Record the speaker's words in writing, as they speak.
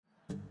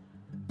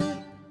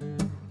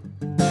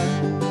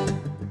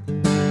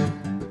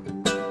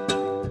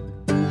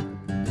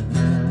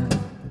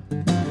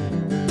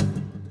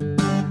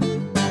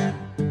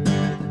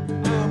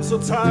so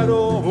tired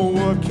of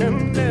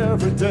working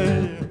every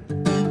day.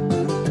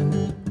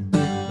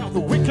 Now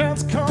the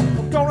weekends come,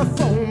 I'm gonna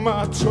throw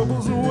my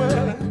troubles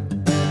away.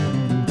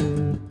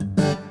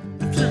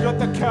 If you got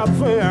the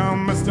cafe,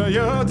 mister,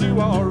 you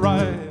do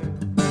alright.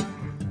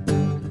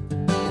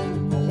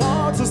 I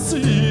want to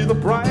see the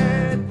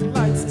bright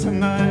lights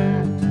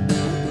tonight.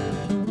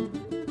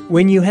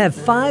 When you have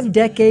 5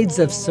 decades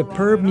of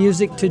superb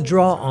music to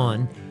draw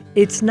on,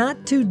 it's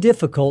not too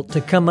difficult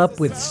to come up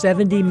with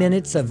 70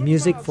 minutes of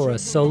music for a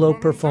solo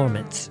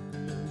performance.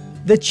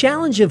 The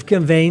challenge of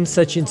conveying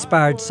such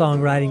inspired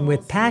songwriting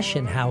with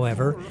passion,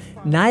 however,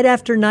 night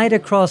after night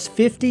across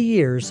 50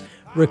 years,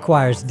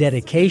 requires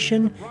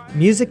dedication,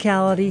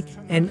 musicality,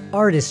 and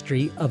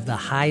artistry of the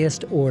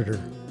highest order.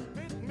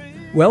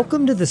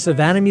 Welcome to the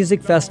Savannah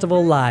Music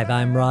Festival Live.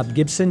 I'm Rob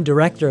Gibson,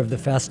 director of the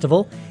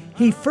festival.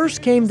 He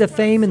first came to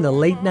fame in the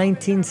late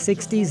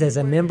 1960s as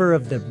a member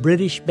of the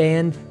British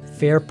band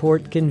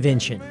Fairport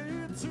Convention.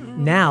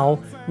 Now,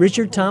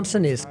 Richard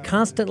Thompson is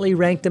constantly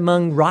ranked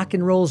among rock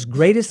and roll's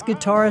greatest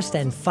guitarists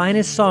and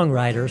finest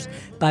songwriters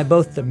by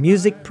both the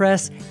music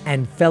press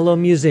and fellow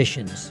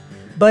musicians.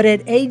 But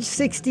at age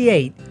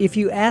 68, if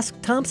you ask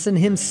Thompson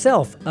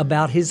himself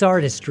about his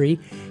artistry,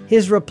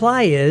 his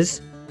reply is,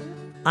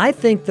 "I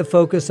think the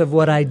focus of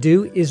what I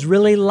do is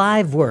really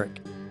live work.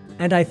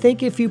 And I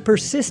think if you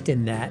persist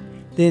in that,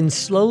 then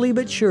slowly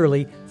but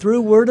surely,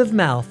 through word of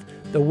mouth,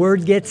 the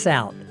word gets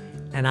out,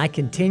 and I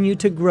continue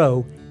to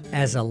grow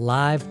as a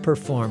live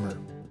performer."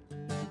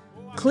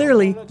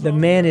 Clearly, the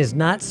man is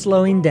not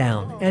slowing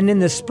down, and in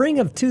the spring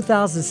of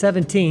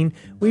 2017,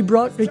 we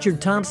brought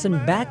Richard Thompson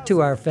back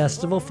to our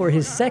festival for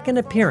his second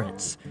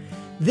appearance.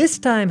 This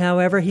time,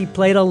 however, he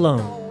played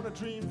alone.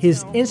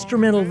 His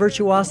instrumental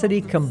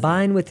virtuosity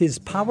combined with his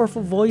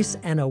powerful voice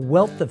and a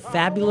wealth of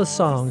fabulous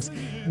songs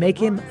make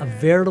him a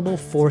veritable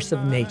force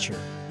of nature.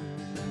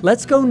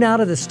 Let's go now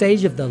to the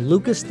stage of the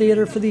Lucas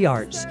Theater for the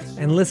Arts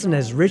and listen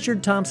as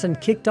Richard Thompson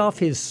kicked off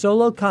his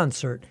solo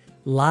concert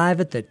live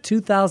at the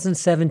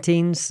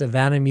 2017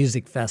 Savannah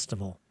Music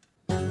Festival.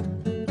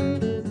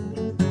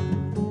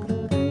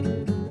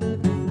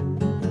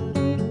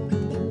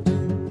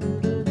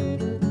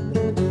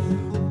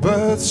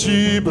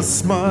 Bathsheba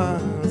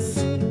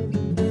smiles.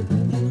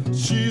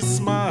 She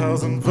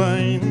smiles and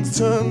veins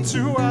turn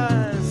to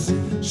eyes.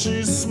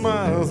 She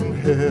smiles and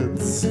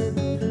heads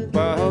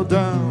bow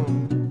down.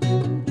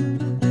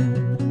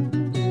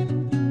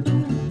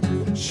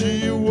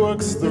 She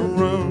works the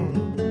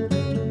room.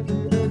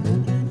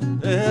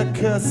 Air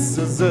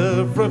kisses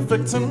every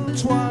victim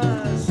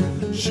twice.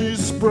 She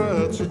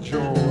spreads her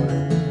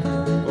joy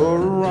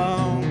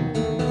around.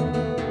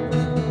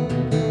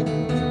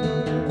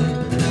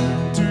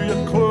 Do you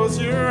close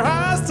your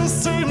eyes to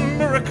see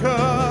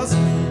miracles?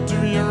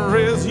 Do you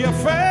raise your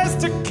face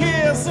to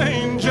kiss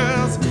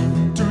angels?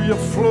 Do you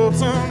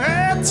float on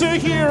air to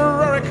hear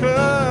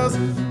oracles?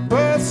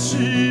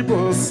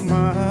 Bathsheba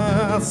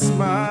smiles,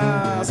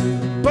 smiles.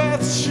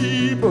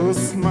 Bathsheba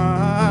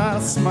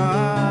smiles,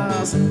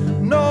 smiles.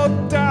 No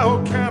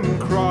doubt can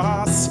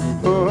cross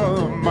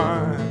her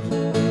mind,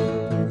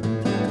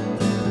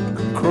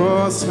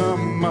 cross her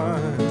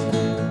mind.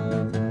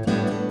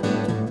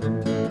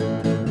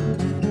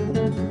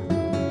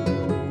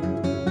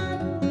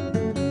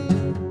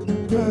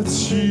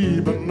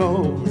 Bathsheba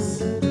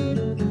knows.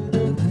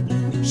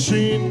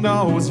 She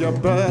knows you're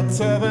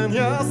better than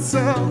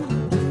yourself.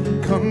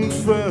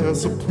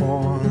 Confess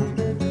upon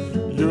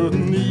your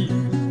need.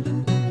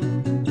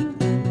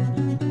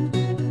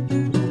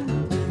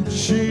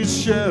 She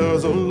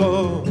shares a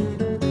love,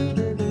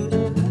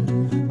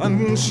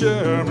 and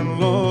sharing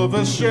love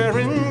is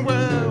sharing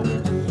well.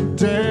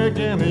 Dig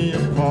in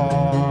your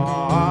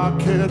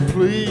pocket,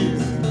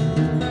 please.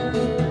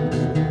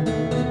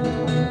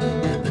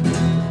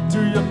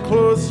 Do you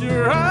close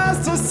your eyes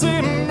to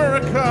see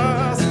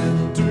miracles?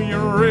 Do you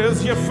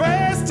raise your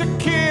face to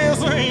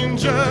kiss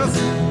angels?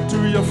 Do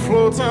you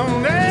float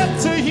on air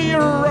to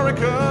hear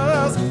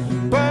oracles?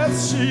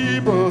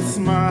 Bathsheba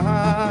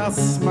smiles,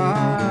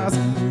 smiles.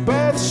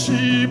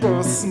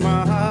 Bathsheba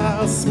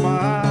smiles,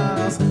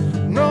 smiles.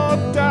 No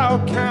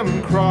doubt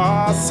can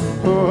cross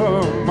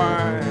her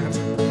mind.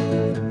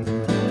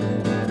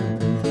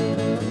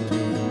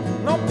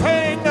 No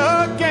pain,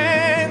 no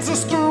gains, a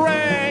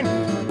strain,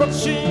 but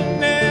she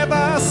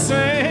never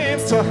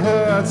seems to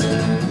hurt.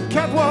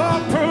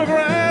 Catwalk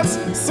pilgrims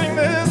sing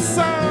this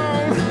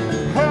song.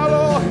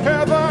 Hello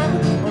heaven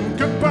and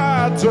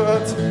goodbye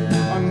dirt.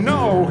 I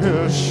know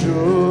he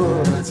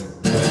should.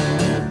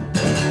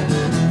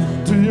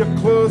 Do you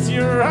close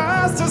your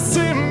eyes to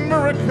see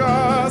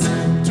miracles?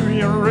 Do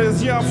you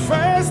raise your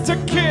face to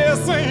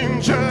kiss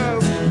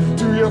angels?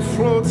 Do you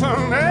float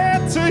on air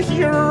to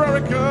hear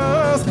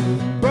oracles?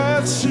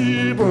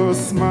 Bathsheba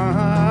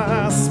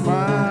smiles,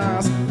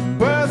 smiles.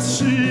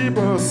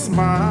 Bathsheba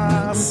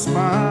smiles,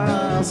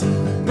 smiles.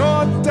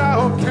 No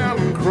doubt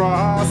can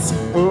cross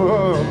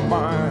her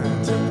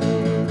mind.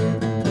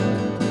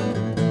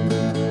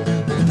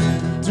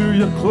 Do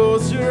you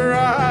close your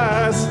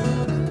eyes?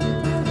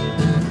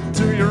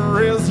 Do you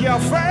raise your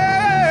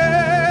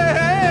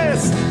face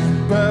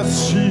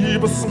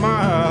Bathsheba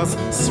smiles,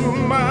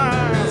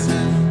 smiles.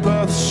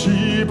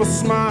 Bathsheba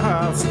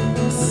smiles,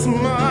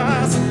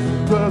 smiles.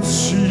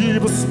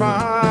 Bathsheba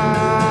smiles.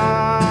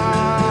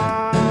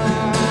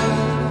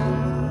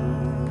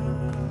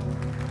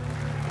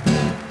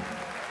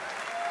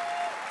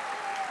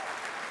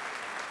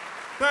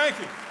 Thank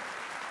you.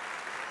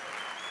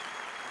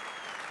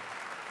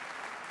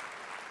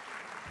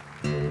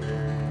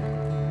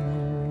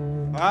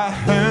 I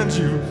hand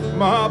you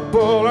my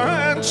ball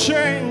and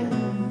chain.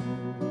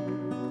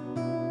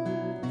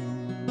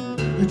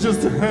 You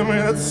just hand me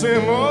that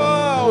same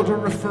old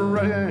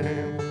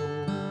refrain.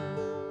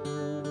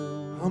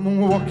 I'm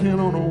walking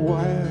on a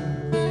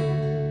wire.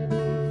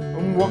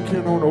 I'm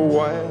walking on a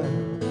wire.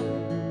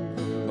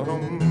 But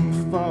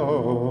I'm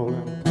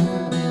falling.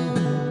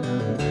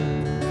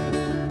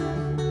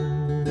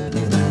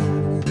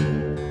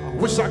 I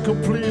wish I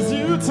could please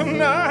you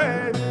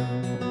tonight.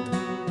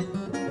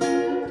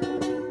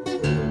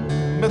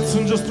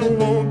 Medicine just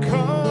won't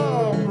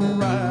come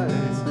right.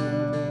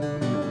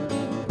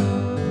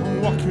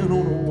 I'm walking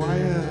on a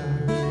wire.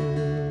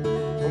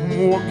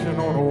 I'm walking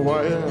on a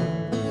wire.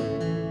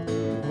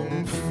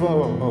 I'm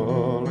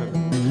falling.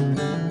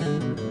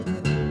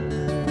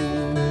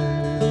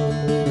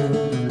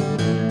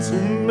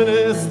 Too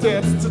many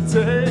steps to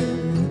take.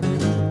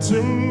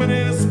 Too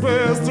many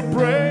spurs to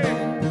break.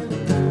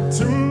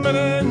 Too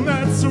many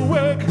nights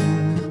awake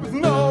with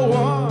no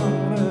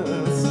one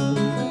else.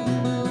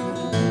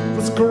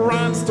 Those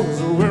grindstones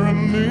are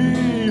wearing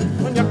me,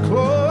 and your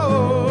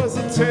clothes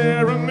are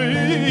tearing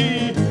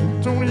me.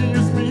 Don't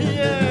use me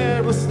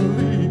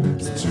endlessly.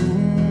 It's too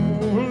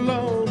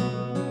long.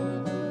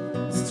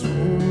 It's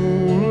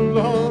too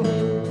long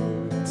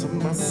to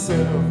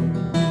myself.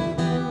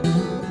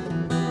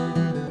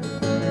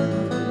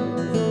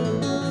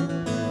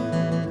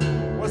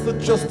 Where's the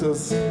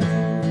justice?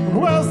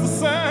 Where's the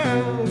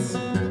sense?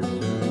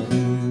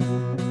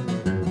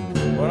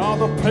 When all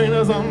the pain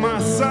is on my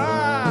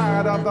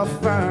side of the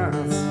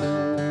fence.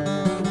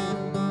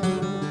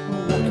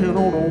 I'm walking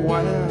on a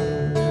wire.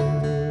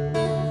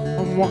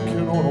 I'm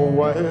walking on a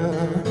wire.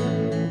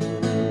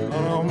 And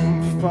I'm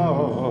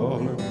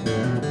falling.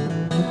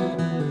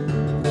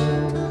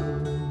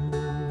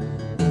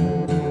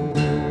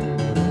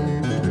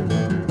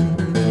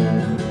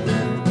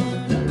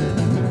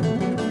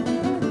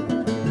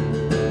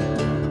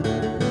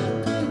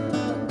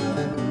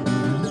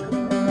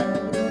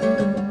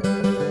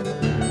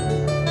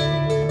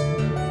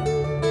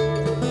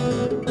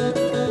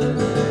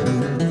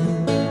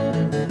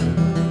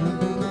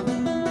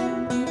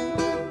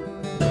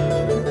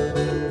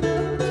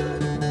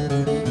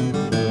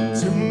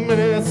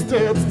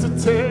 Steps to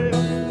take,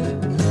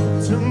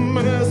 too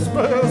many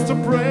spurs to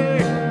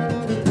break,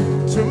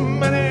 too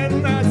many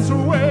nights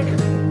awake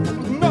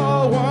with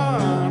no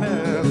one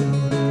else.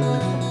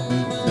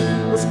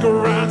 Those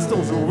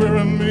grindstones are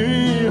wearing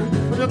me,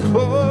 and your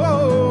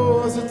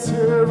clothes are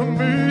tearing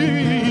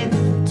me.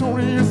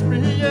 Don't use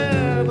me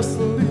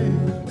endlessly.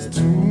 It's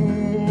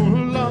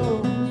too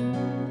long.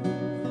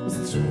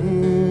 It's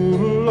too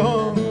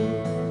long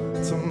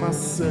to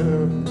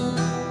myself.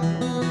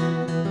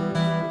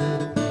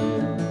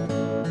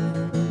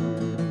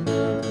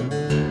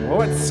 Oh,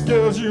 it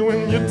scares you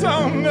when you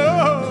don't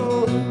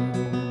know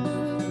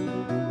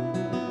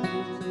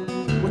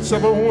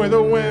whichever way the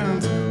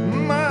wind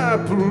might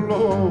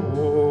blow.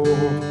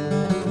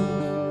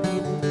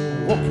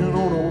 Walking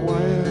on a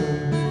wire.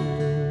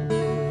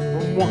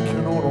 I'm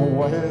walking on a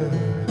wire.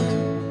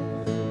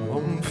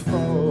 I'm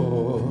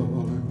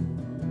falling.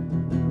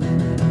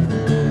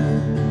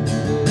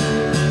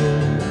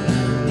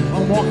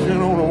 I'm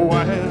walking on a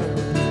wire.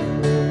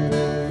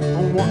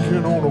 I'm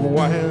walking on a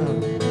wire.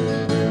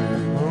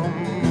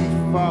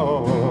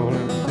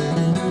 Falling.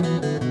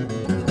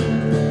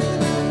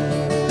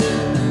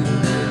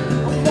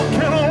 I'm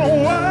walking on a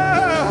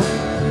wire.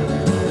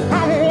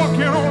 I'm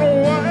walking on a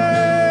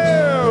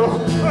wire.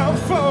 I'm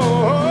falling.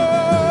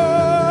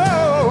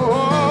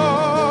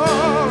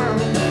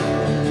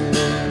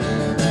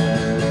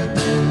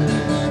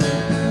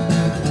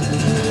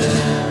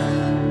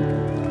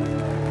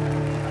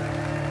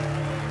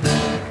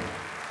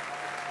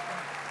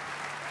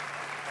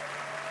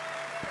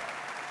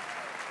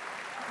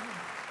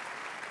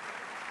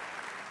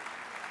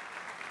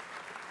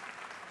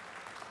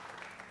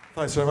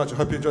 Thanks very much. I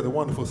hope you enjoyed the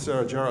wonderful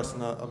Sarah Jarris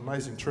and an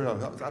amazing trio.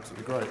 That was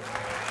absolutely great.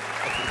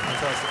 Absolutely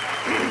fantastic.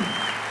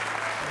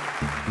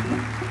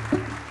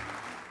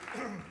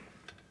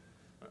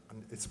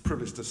 And it's a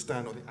privilege to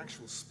stand on the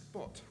actual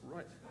spot,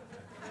 right?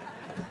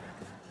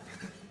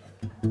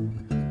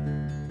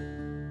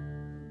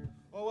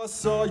 Oh, I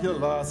saw you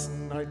last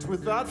night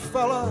with that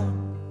fella,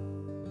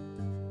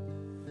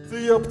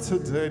 the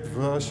up-to-date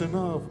version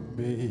of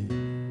me.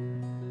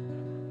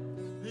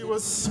 You were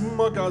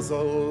smug as a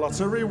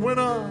lottery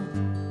winner.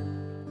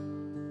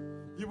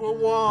 You were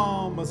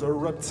warm as a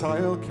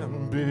reptile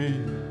can be.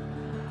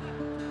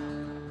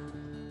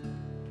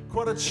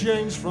 Quite a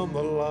change from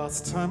the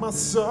last time I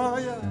saw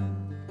you,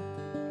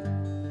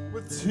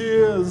 with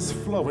tears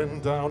flowing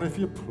down, if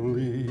you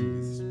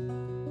please.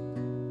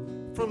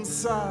 from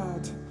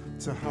sad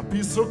to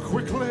happy so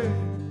quickly,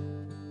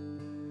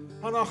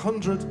 on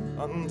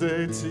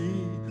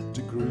 180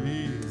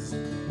 degrees.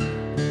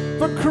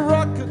 The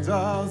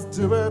crocodiles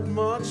do it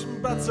much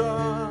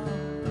better.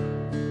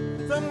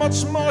 They're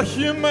much more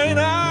humane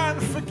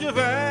and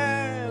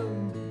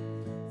forgiving.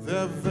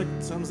 Their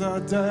victims are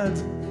dead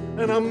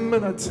in a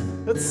minute,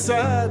 it's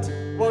sad,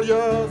 while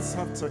yours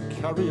have to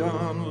carry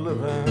on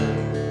living.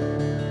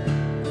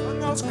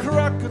 And those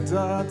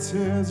crocodile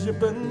tears you've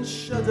been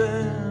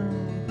shedding,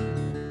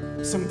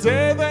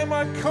 someday they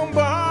might come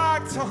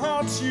back to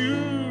haunt you.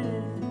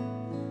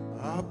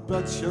 I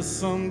bet you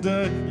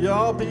someday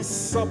you'll be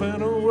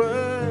sobbing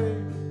away,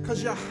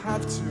 'cause you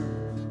have to,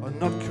 or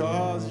not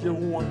 'cause you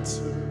want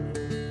to.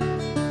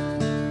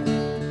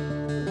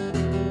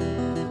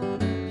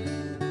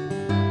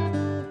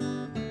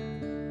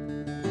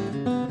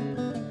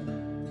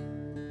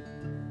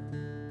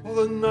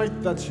 The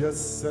night that you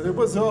said it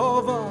was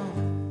over,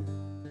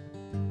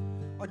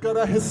 I got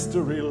a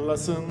history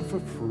lesson for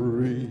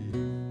free.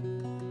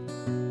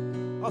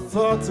 I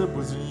thought it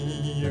was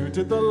you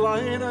did the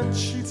lying and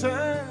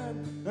cheating.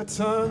 It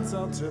turns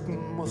out it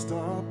must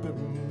have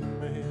been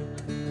me.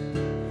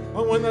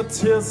 And when the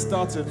tears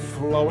started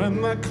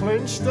flowing, I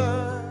clinched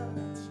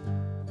it.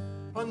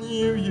 I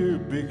knew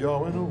you'd be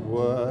going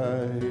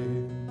away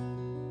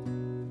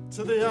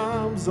to the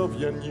arms of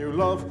your new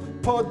love.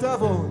 Poor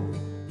devil,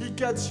 he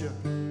gets you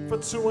for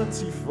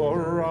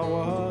 24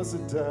 hours a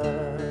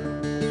day.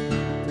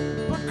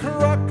 But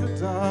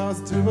crocodiles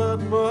do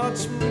it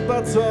much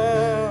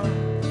better.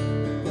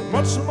 They're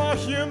much more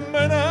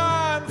human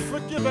and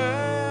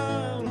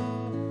forgiving.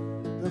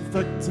 The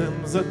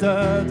victims are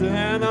dead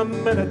in a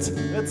minute.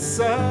 It's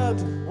sad,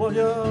 while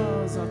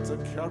yours have to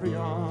carry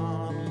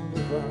on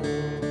living.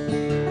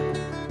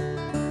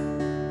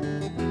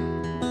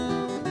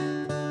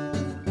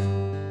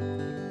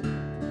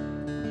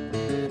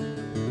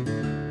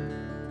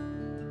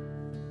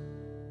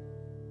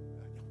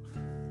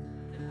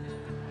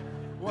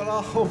 Well,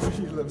 I hope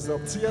he lives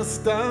up to your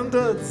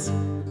standards.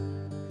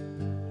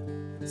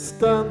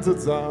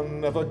 Standards I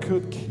never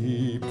could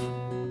keep.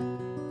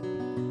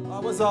 I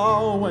was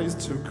always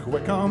too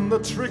quick on the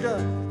trigger,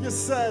 you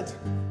said,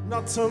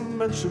 not to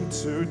mention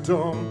too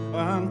dumb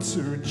and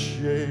too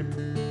cheap.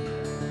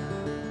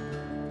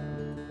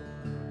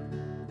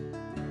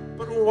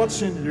 But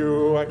watching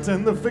you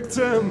acting the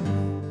victim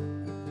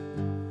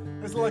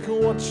is like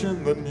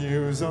watching the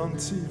news on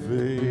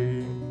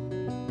TV.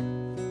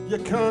 You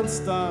can't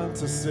stand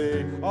to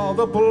see all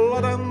the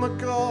blood and the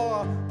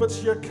gore, but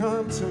you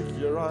can't take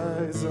your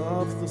eyes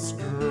off the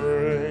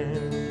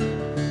screen.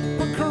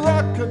 But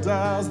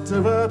crocodiles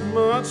do it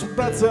much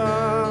better.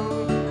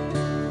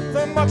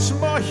 They're much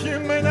more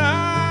human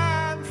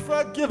and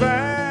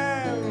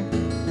forgiving.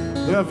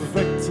 Their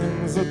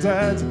victims are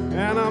dead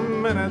in a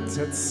minute,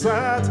 it's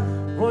sad,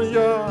 while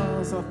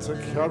yours have to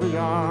carry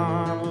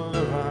on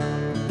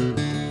living.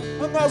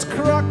 And those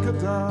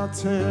crocodile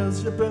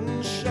tears you've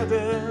been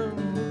shedding,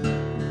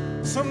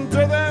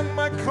 someday they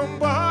might come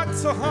back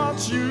to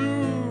haunt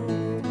you.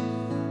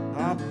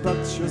 I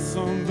bet you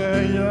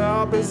someday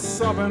you'll be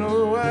sobbing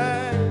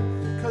away,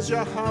 'cause you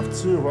have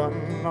to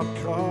and not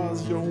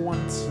 'cause you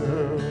want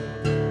to.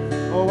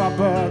 Oh, I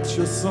bet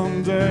you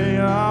someday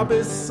you'll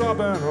be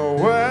sobbing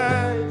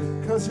away,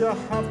 'cause you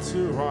have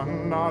to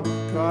and not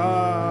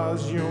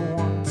 'cause you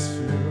want to.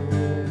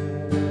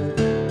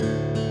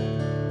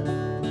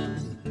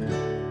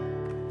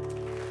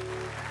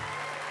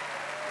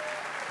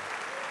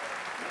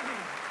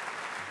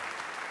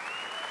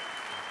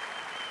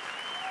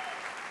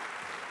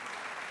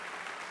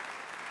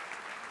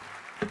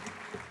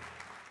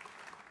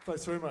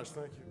 Thanks very much,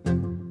 thank you.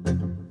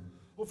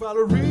 Oh,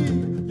 Valerie,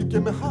 you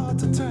give me a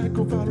heart attack.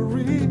 Oh,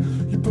 Valerie,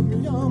 you put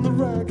me on the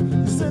rack.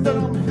 You say that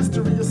I'm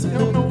history, you say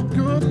I'm no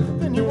good.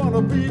 Then you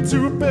wanna be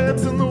two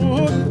babes in the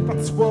wood.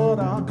 That's what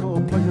I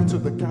call playing to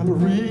the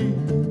gallery.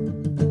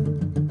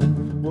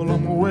 Well,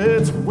 I'm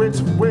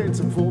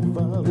waiting for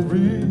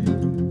Valerie.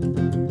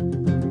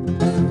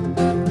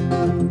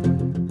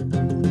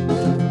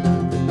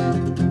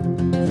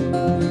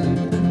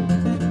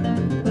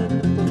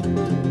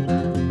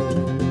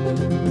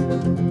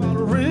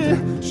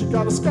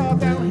 Got a scar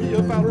down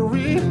here,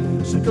 Valerie.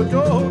 She could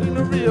go holding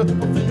her ear.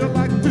 A figure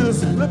like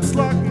this, lips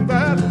like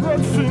that,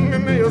 red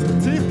fingernails,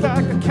 teeth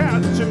like a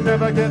cat. She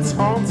never gets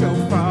home till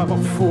 5 or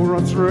 4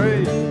 or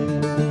 3.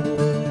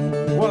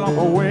 Well,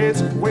 I'm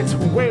waiting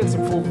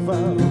for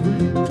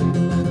Valerie.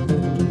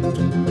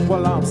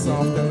 Well, I'm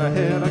soft in the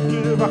head, I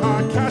give her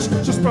hard cash.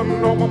 She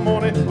spend all my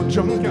money on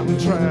junk and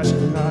trash.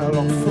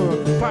 Nylon fur,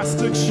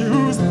 plastic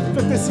shoes,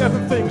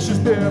 57 things she's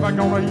never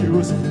gonna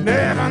use.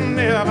 Never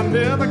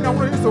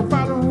gonna use. Oh,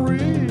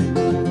 Valerie,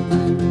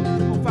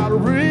 oh,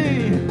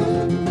 Valerie,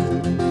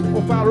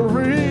 oh,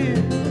 Valerie.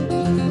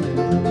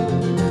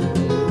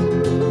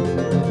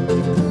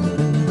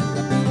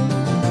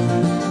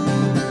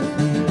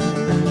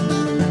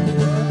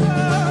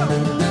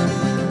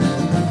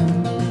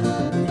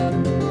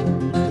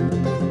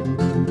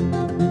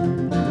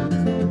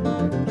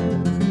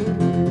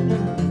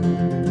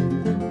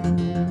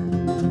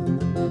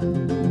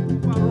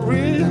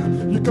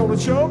 gonna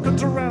choke and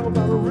drown,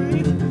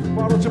 Valerie.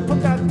 Why don't you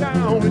put that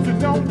down? If you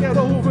don't get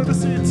over the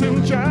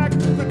seating jack,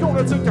 they're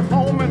gonna take you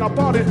home and I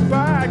bought it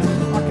back.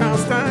 I can't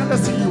stand to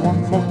see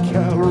one more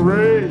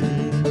calorie.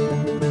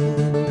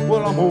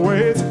 Well, I'm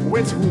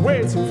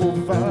waiting for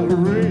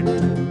Valerie.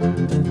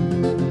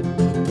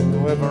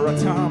 Every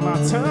time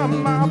I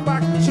turn my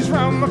back, she's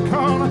round the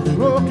corner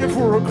looking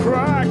for a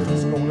crack.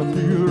 It's gonna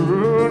be the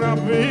ruin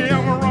of me.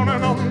 I'm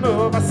running on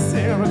nervous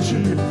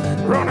energy,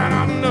 running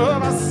on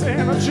nervous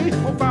energy.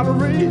 Oh,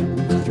 Valerie,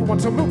 you want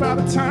to move out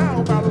of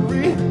town,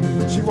 Valerie?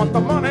 She want the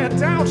money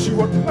down, she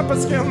want leopard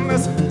skin,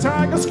 this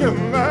tiger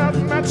skin, that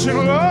matching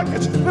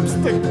luggage,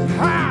 lipstick,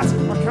 hat.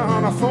 I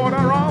can't afford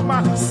her on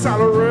my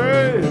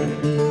salary.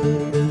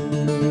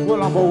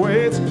 Well, I'm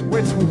waiting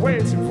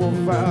for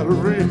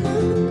Valerie.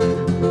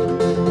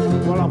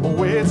 Well, I'm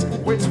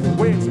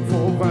waiting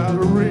for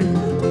Valerie.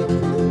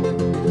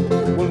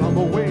 Well,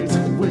 I'm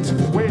waiting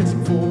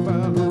for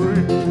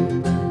Valerie.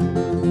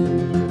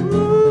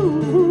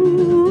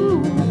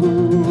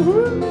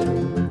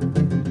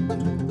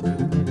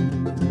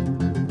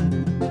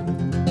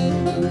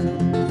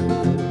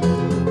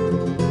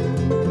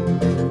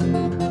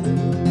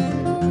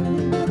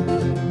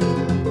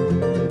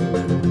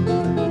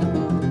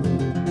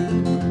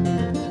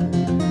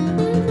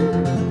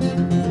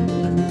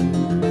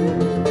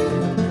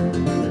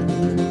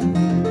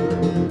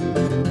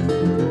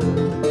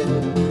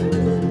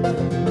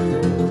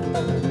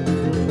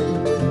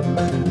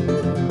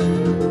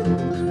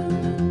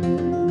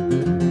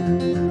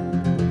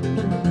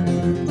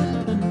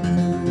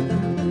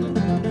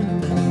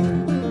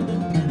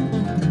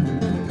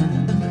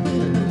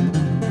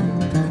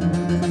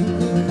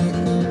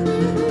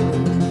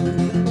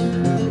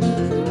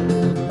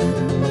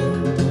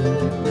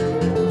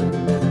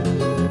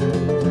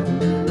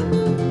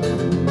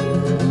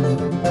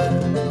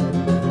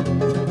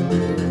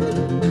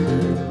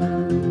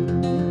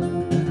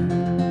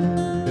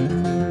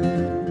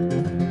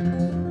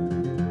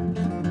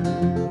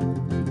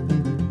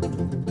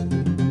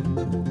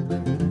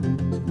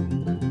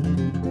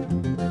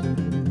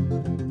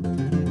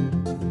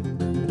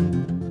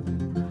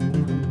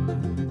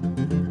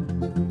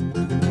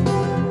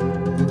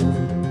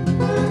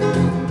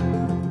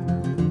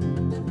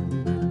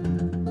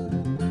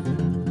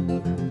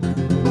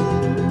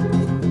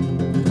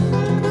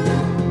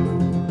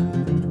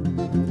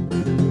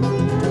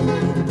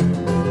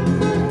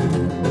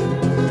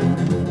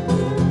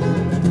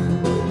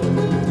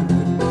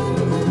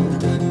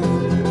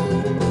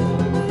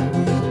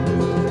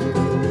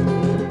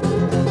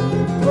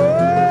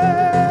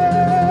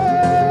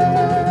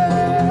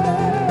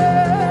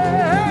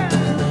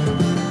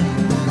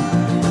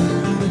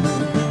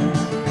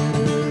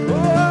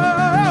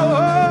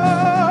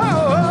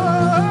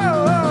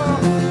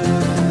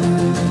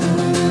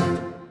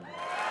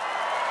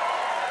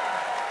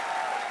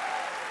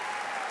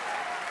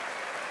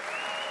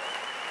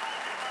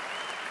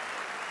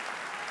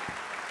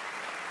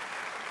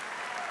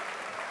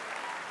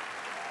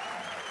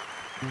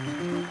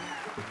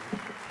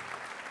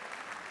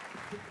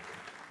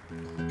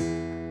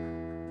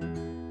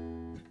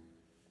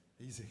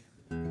 Easy.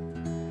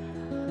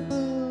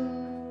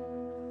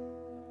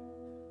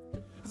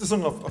 It's a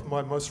song off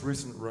my most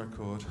recent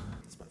record.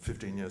 It's about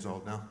 15 years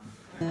old now.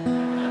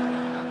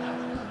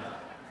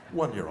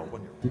 1 year old.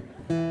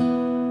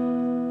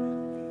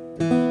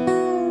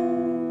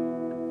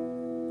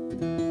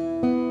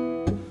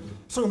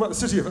 Song about the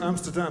city of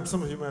Amsterdam.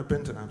 Some of you may have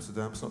been to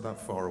Amsterdam. It's not that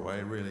far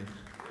away, really.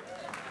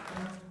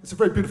 It's a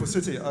very beautiful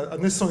city,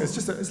 and this song is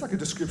it's like a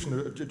description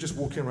of just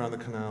walking around the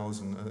canals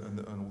and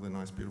all the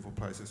nice, beautiful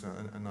places.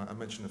 And I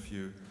mentioned a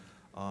few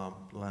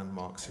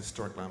landmarks,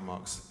 historic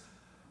landmarks.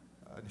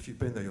 And if you've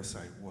been there, you'll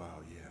say,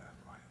 wow, yeah,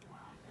 right,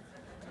 wow.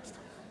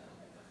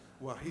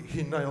 Well,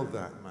 he nailed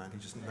that, man. He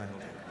just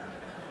nailed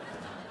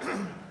it.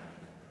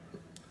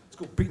 It's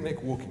called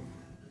Beatnik Walking.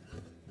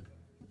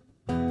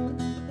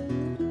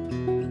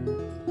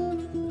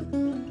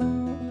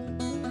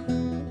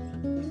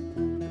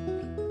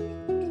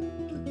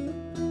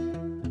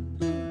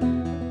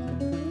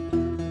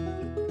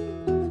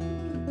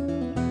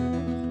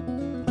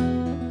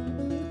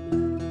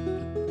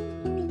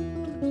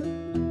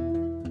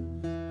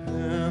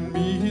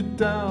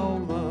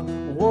 Down my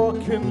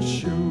walking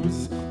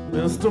shoes,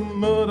 Mr.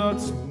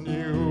 Murdoch's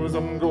news.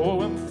 I'm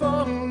going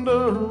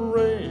thunder,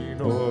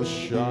 rain or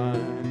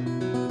shine.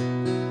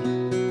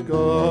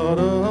 Got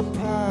a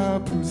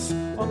papoose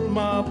on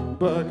my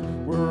back.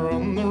 We're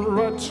on the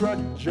right track,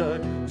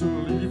 Jack, to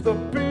leave the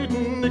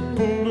beatnik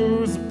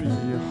blues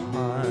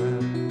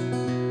behind.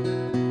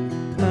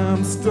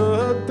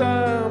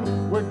 Amsterdam,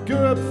 where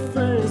good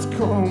things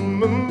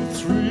come in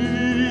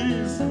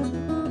threes.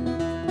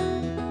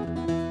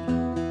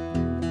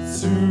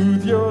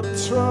 Soothe your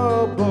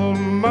troubled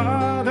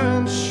mind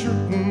and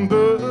shooting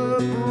the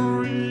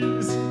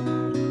breeze.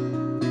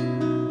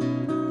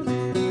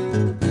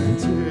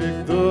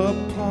 Take the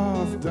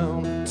path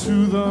down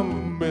to the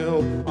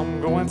mill. I'm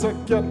going to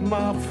get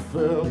my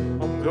fill.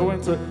 I'm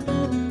going to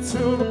eat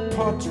till the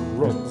pot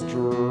runs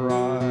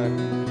dry.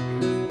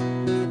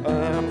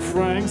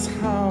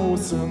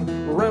 house in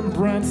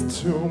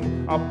Rembrandt's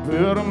tomb. I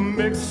better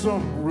make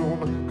some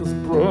room, 'cause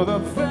Brother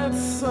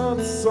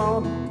Vincent's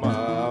on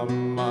my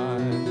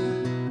mind.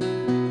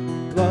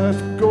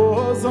 Life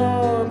goes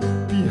on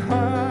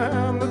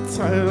behind the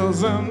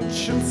tiles and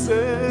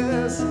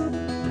chintzes.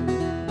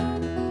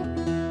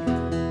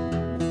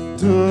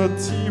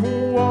 Dirty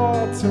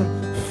water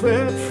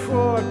fit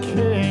for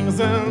kings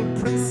and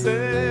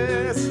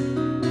princes.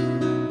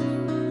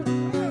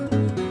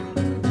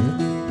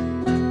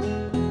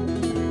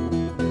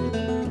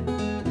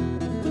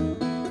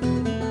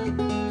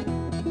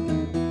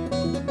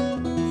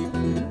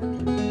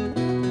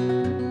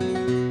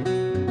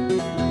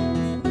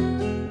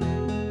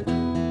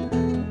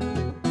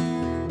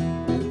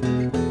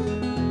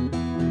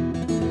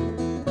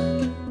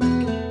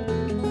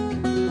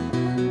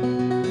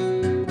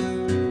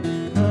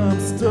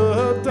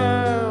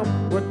 Amsterdam,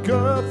 where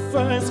good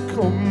things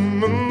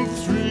come in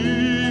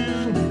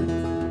threes.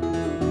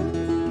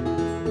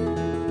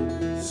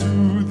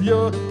 Soothe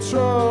your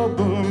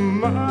troubled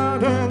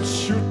mind and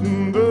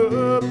shooting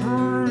the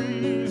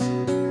breeze.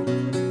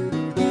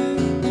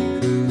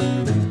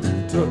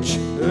 Touch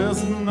is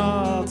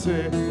not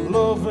a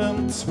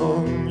loving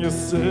tongue. You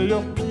say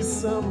your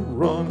piece and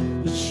run.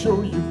 You show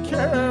you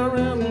care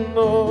in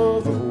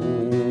other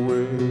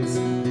ways.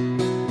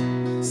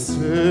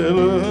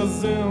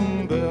 Sailors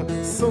in their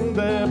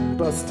Sunday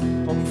best.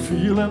 I'm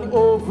feeling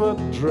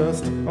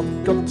overdressed. I've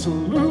got to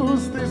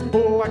lose these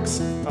blacks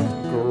and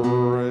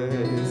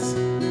grays.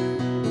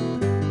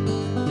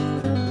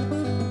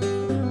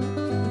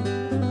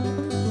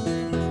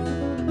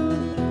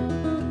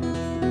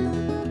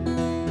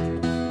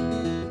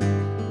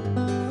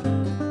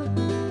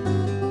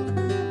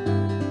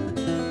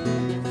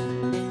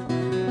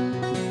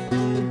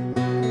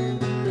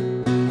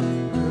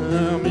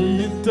 Hand me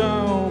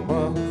down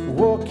my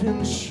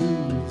walking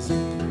shoes,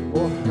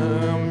 or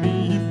hand me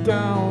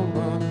down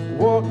my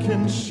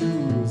walking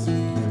shoes.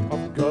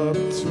 I've got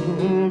to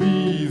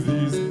leave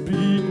these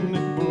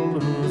beatnik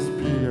blues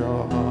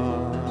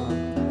behind.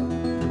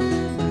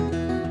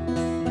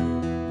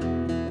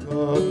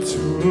 Got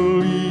to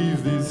leave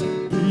these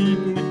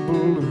beatnik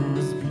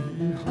blues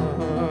behind.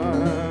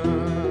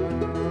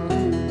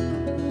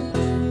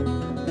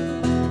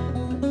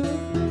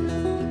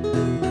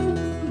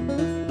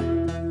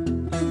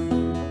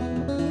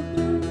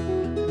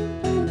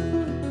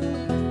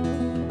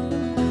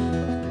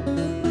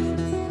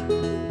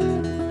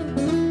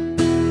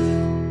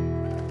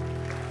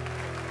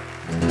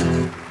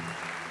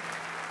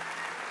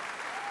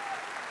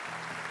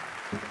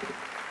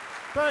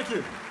 Thank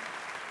you.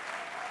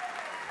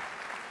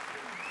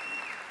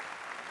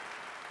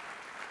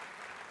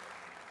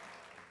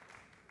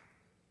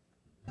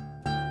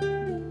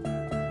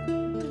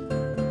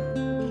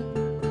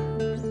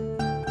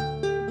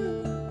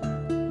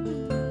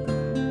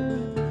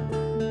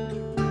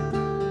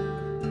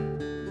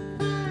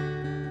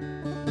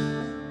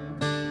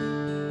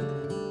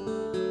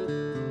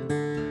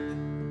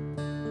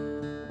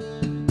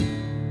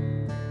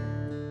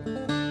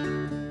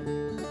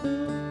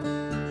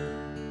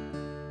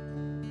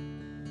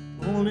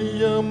 Only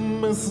a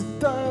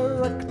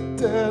misdirected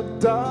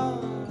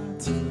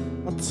dart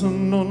at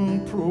an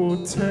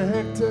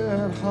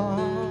unprotected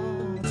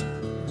heart.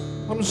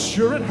 I'm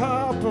sure it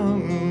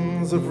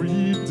happens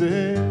every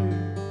day.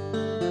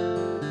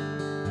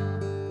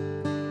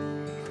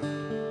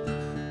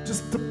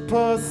 Just a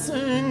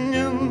passing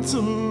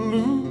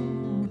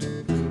interlude,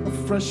 a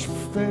fresh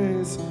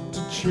face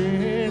to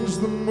change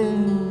the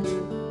mood.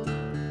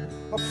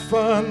 I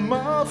find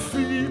my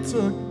feet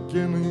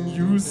again and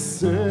you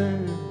say,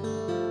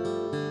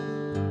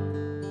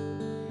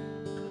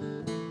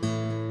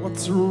 what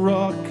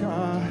rock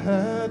I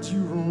had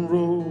you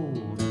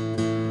rolled,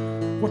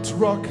 what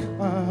rock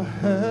I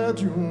had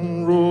you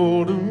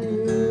rolled away.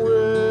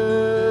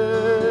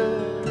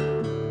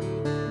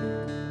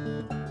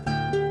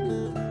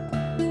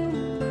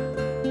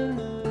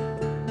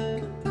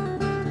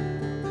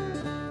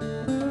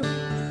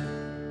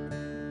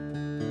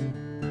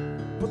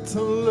 But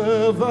to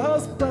live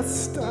as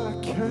best I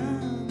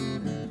can,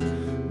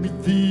 meet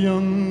the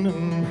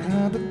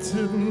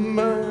uninhabited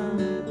man.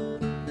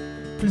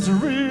 Please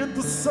read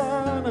the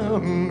sign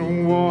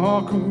and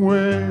walk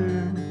away.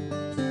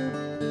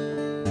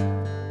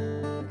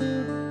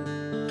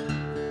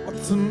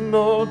 What an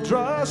old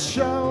dry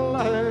shell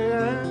I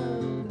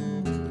am,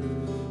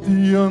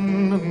 the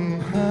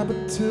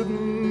uninhabited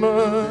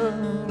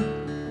man.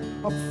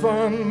 I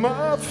find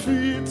my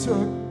feet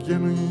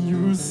again and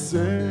you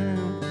say,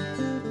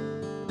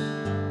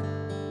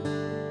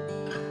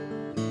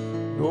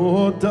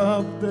 no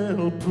doubt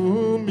they'll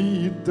pull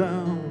me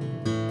down.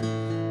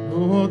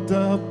 No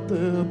doubt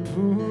they'll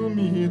pull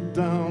me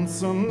down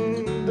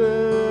someday.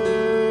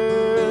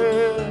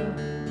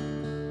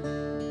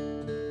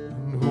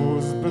 And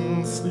who's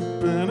been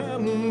sleeping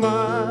in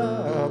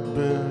my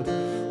bed?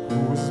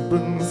 Who's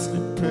been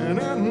sleeping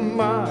in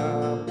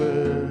my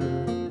bed?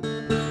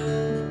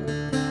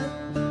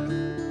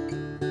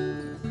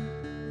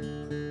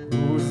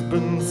 Who's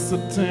been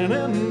sitting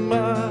in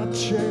my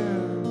chair?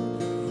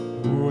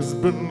 Who's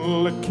been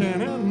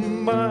licking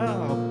in my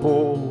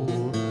bowl?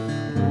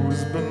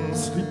 Who's been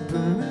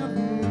sleeping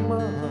in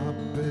my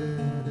bed?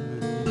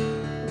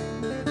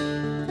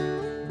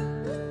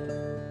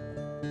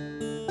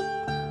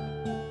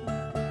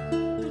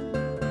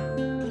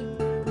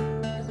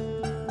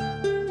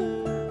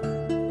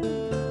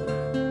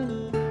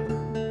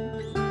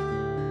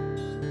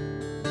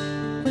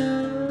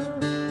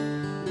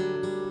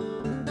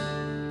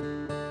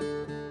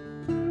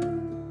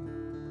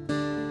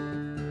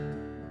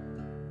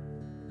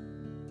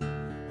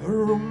 A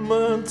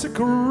romantic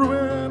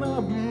ruin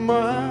of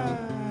mine.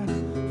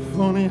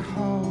 Funny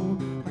how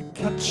I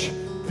catch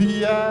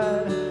the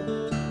eye.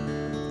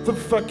 The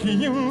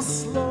vacuum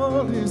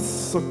slowly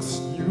sucks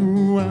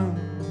you in.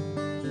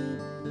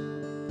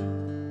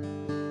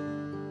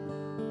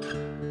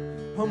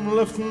 I'm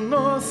left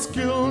no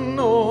skill,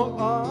 no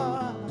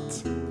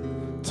art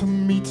to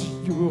meet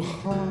you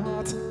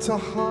heart to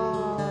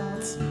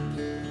heart.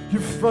 You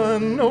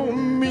find no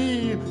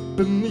me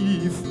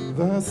beneath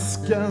the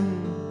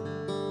skin.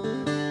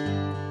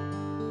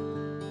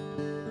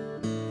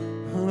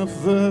 And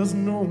if there's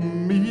no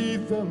me,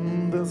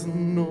 then there's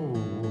no.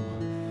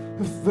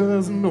 If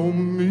there's no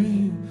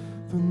me,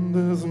 then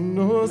there's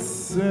no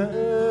sin.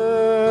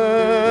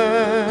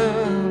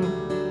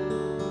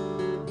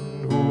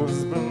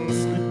 Who's been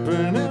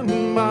sleeping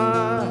in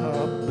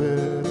my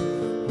bed?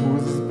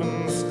 Who's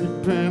been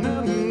sleeping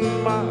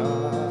in my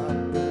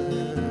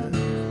bed?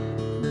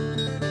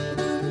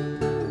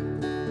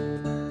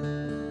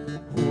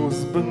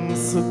 Who's been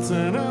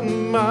sitting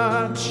in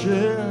my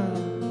chair?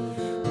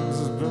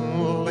 Who's been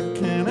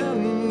licking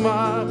in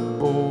my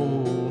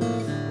bowl?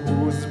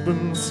 Who's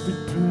been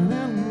sleeping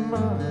in my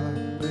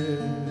bed?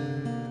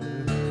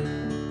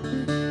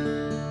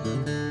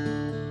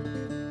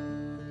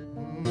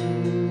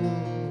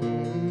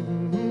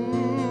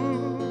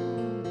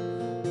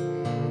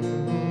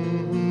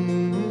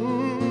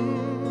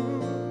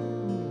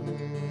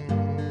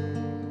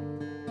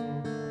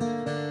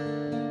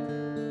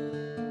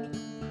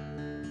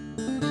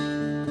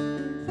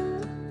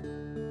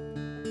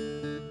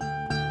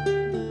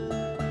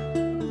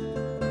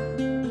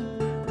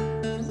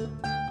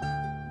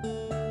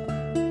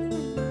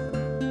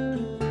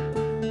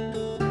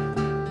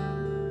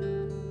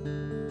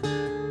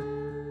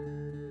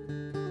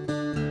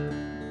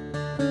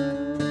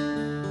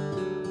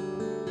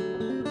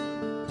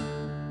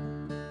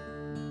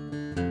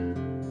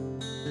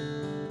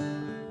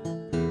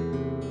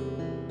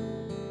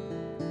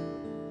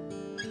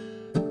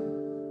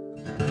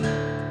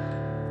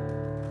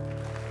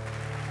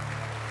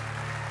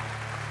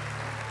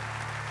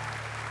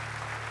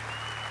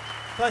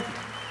 Thank you.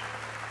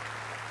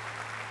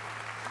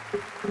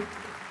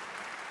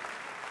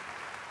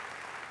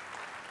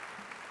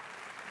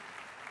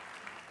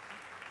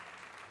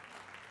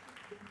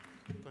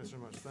 Thanks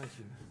very much. Thank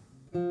you.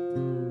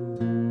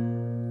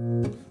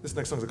 This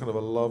next song is a kind of a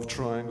love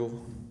triangle.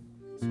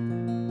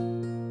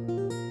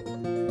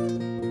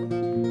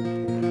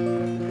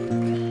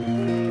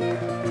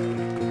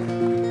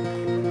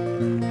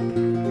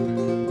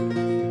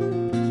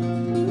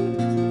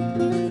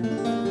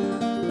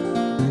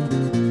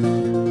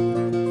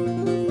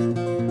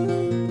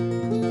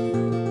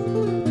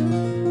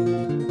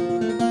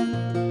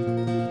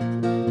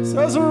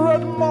 Says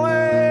Red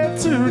Molly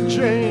to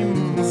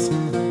James,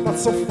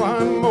 that's a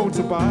fine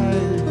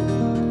motorbike.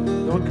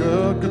 No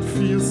girl could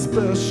feel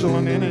special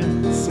in any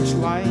such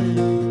light.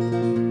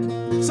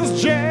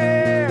 Says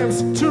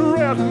James to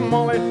Red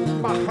Molly,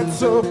 my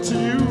hat's off to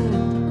you.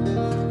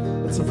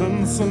 It's a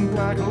Vincent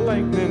Black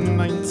Lightning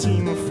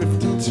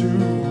 1952.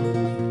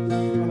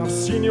 And I've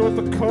seen you at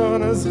the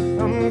corners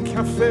and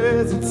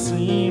cafes, it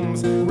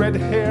seems. Red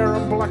hair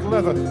and black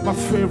leather, my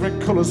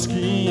favorite color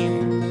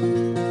scheme.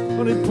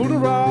 And he pulled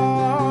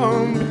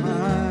around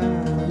behind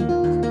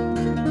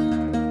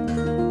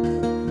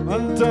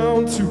and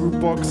down to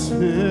Box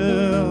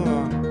Hill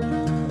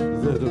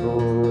they did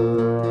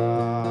ride.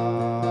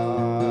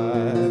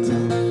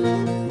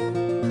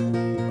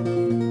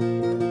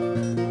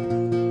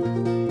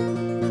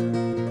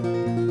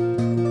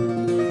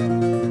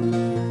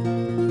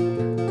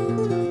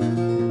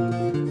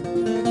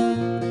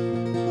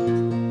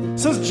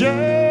 Says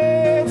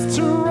James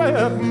to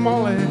Red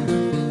Molly,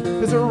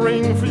 there's a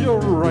ring for your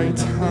right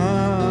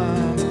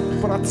hand,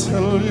 but I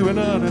tell you in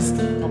earnest,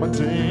 I'm a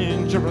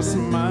dangerous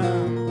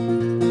man.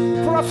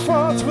 For I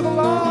fought with the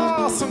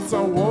law since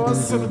I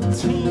was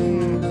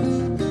 17.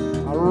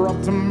 I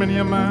robbed many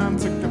a man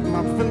to get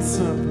my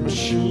Vincent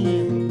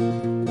machine.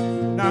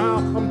 Now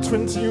I'm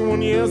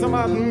 21 years, I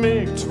might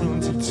make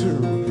 22,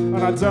 and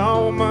I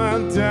don't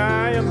mind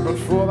dying but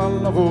for the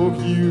love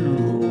of you.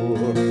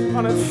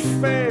 And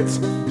if fate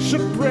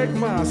should break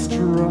my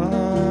stride,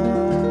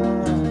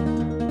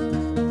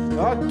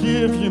 I'll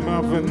give you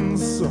my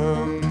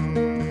Vincent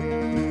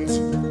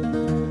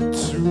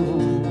to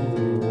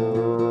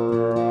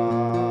ride.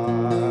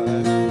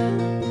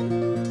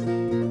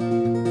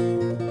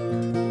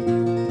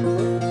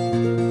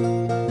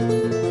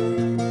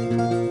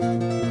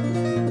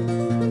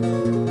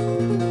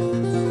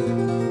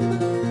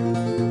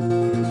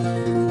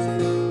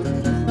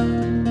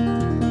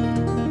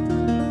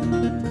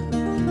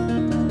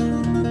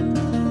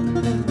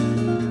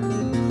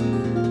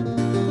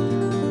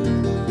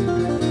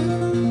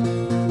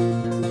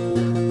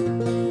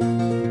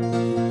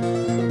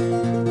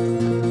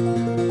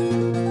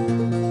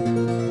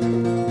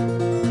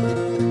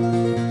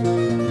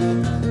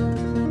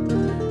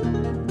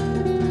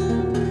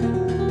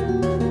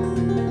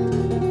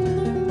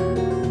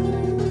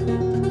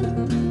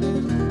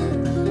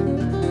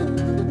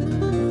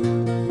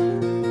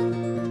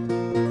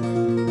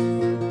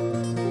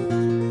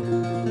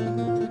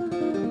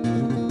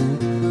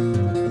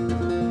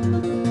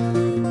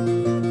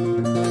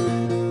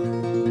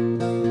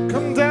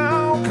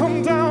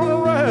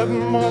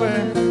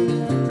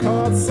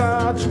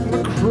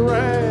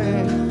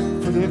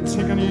 They've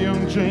taken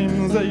young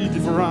James, 80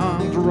 for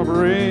armed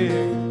robbery.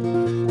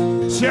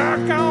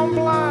 Chuck on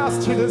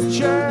blast hit his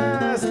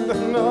chest, left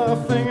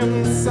nothing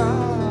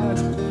inside.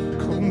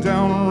 Cut him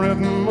down red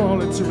and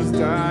molly to his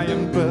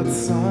dying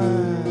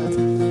bedside.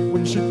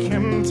 When she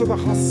came to the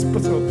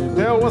hospital,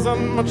 there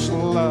wasn't much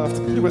left.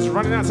 He was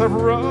running out of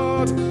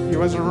road, he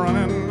was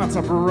running out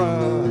of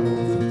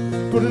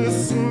breath. But he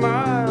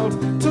smiled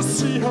to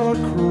see her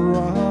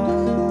cry.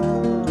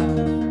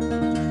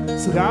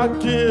 Said, I'll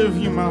give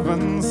you my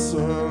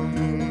Vincent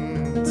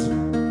to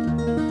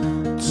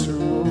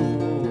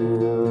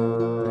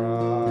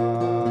ride.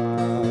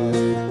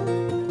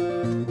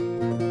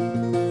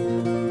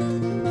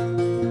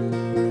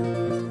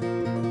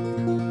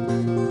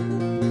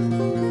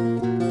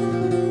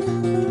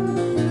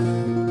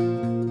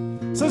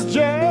 Says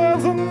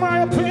James, in my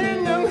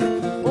opinion,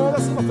 oh,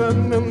 there's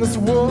nothing in this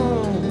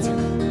world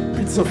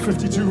beats a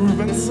 52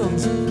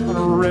 Vincent and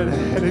a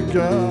red-headed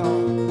girl.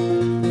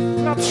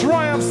 Now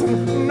Triumphs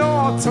and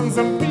Nortons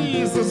and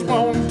Beezes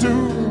won't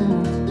do.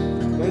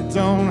 They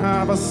don't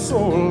have a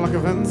soul like a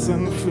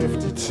Vincent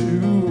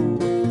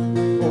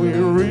 52. Oh, he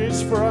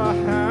reached for her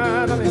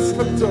hand and he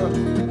slipped her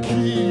the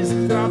keys.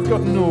 That I've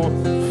got no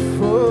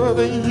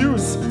further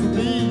use for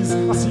these.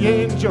 I see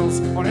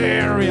angels on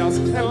aerials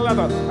in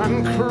leather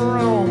and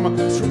chrome,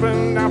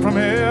 swooping down from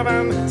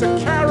heaven to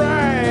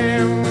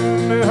carry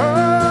me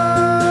home.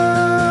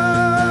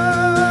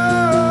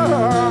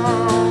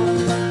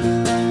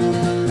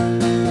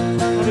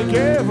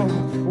 Gave her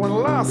one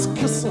last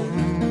kiss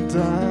and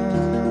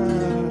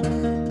died,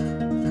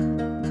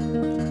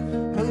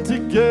 and he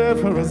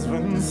gave her his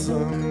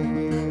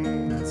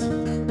Vincent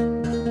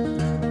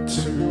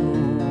to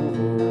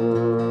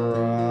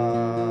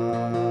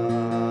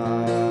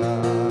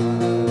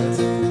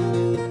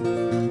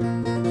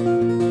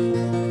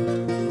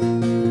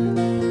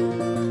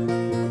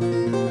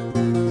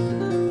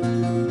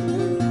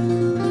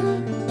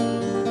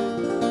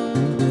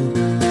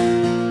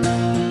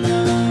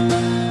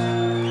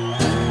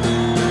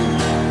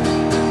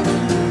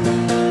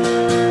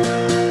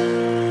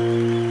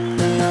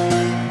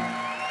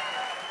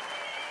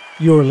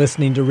You're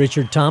listening to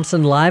Richard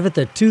Thompson live at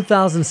the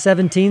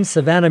 2017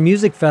 Savannah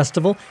Music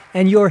Festival,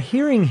 and you're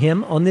hearing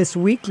him on this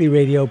weekly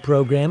radio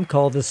program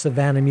called the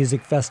Savannah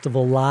Music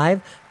Festival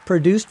Live,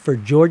 produced for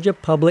Georgia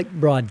Public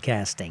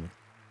Broadcasting.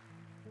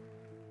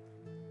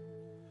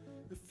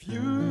 If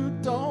you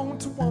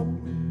don't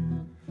want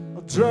me,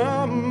 I'll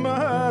dry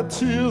my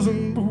tears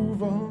and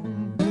move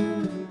on.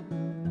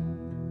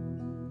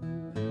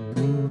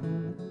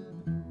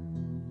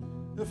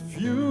 If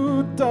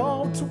you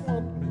don't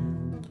want me,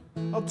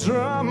 I'll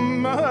dry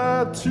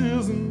my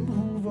tears and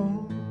move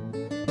on.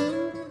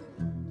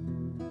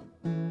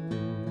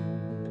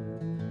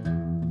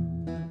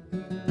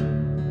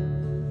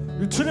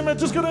 You treated me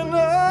just good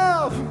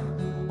enough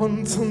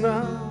until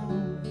now.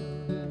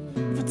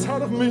 If you're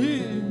tired of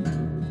me,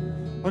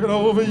 I'll get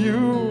over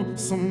you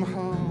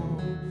somehow.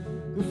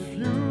 If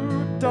you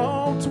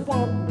don't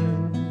want me,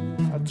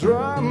 I'll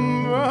dry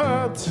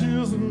my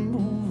tears and move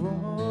on.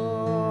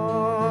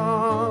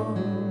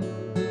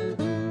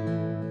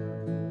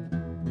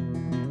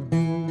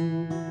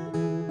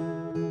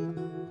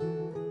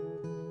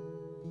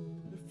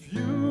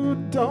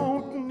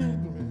 Don't need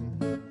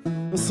me,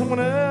 there's someone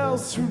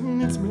else who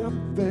needs me up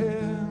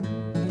there.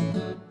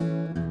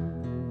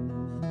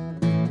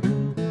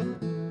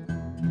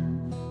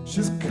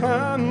 She's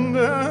kind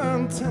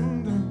and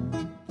tender,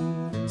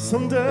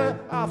 someday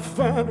I'll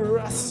find her,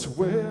 I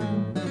swear.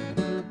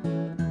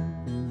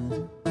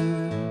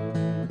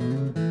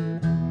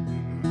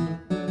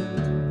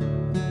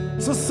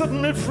 So set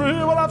me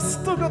free while I've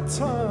still got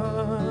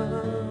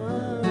time.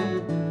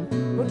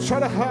 Don't try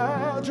to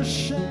hide your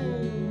shame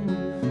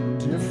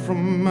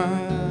from my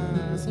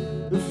eyes.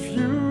 If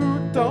you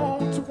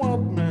don't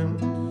want me,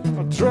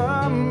 I'll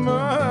dry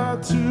my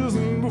tears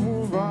and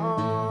move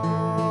on.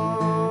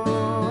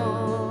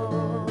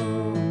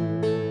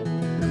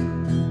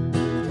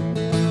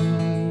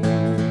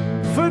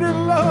 Faded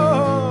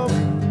love,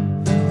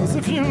 as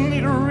if you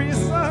need a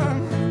reason.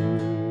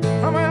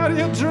 I'm out of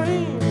your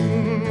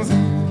dreams,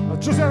 I'm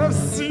just out of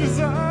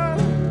season.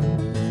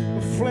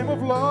 The flame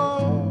of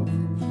love,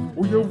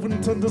 well, you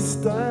wouldn't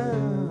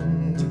understand.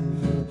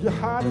 You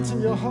hide it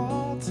in your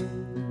heart,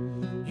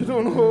 you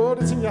don't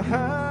hold it in your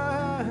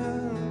hand.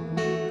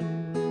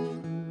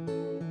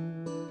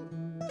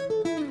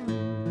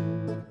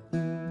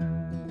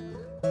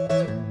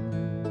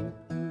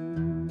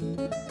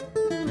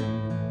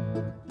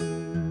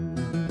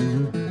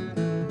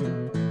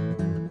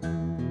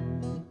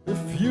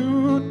 If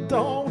you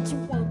don't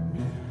want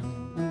me,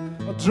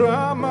 I'll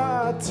dry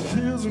my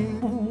tears and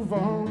move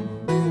on.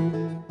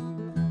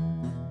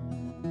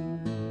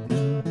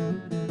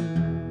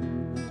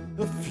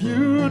 If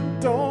you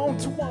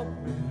don't want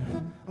me,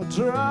 I'll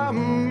dry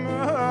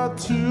my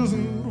tears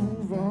and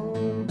move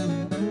on.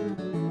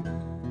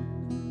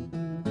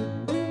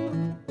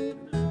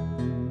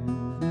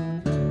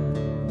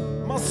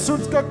 My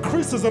suit's got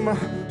creases and my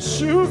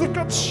shoes have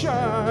got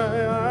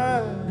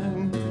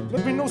shine.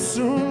 Let me know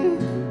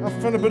soon. I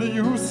find a better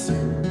use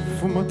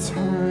for my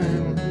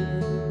time.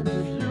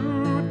 If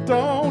you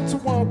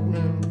don't want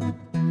me,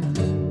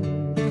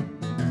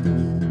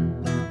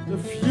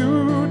 if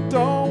you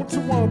don't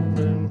want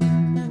me,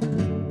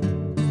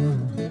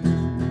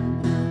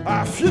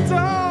 if you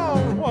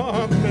don't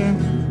want me,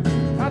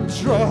 I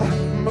dry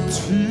my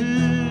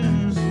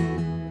tears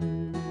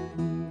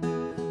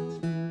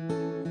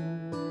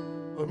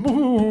and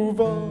move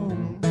on.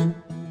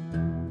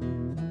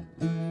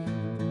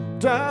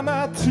 Dry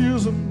my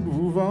tears and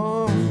move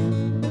on.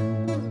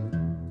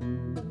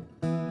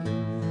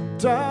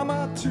 Dry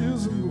my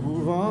tears and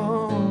move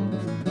on.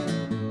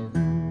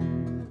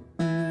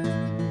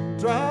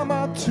 Dry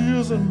my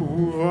tears and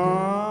move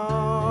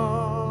on.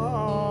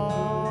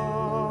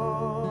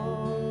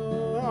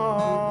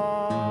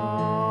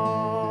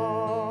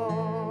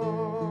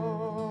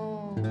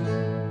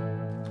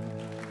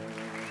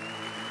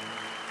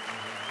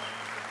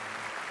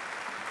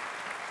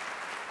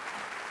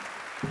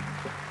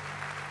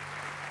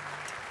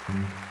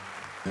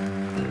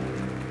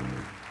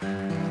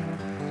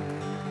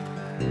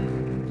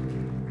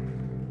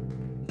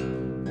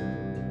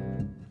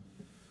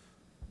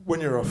 When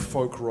you're a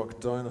folk rock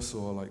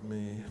dinosaur like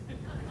me,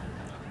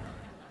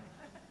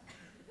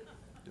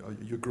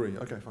 you agree?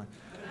 Okay, fine.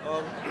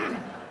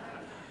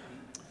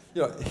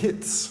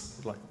 Hits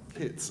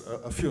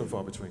are few and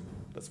far between,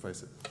 let's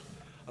face it.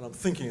 And I'm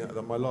thinking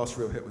that my last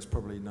real hit was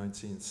probably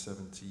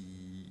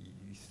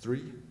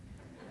 1973,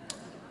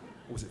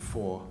 or was it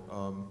 4,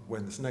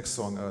 when this next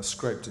song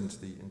scraped into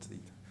the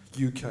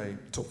UK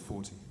top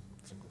 40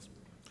 singles.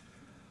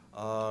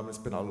 It's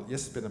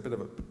been a bit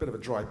of a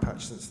dry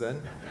patch since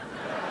then.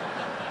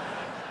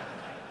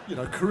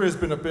 Career's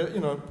been a bit,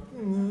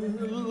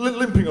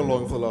 limping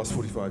along for the last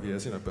 45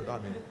 years, but I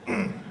mean,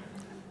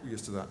 we're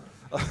used to that.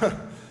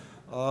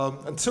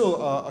 Until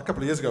a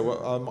couple of years ago,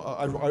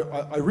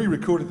 I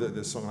re-recorded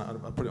this song. I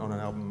put it on an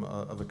album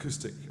of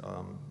acoustic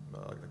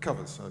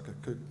covers,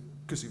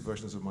 acoustic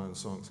versions of my own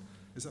songs.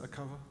 Is that a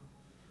cover?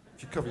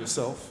 If you cover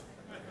yourself.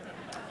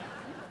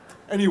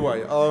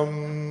 Anyway,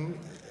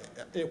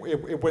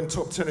 it went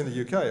top 10 in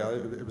the UK.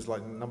 It was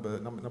like number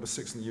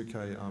 6 in the UK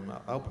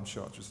album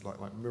chart, which was like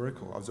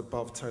miracle. I was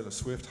above Taylor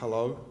Swift.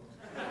 Hello.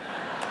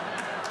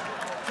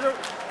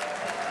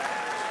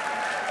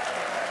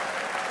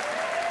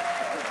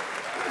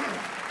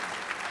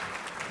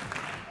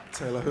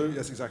 Taylor who?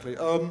 Yes, exactly.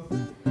 I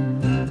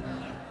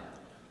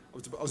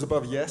was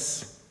above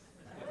Yes.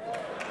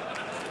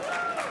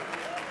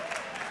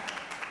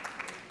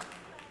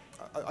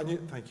 I knew.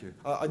 Thank you.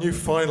 I knew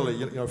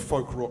finally,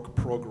 folk rock,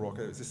 prog rock.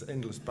 It was this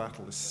endless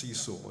battle, this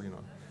seesaw.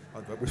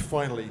 We're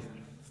finally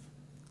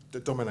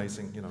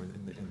dominating. In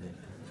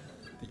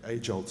the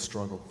age-old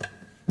struggle.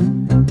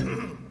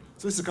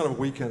 So this is kind of a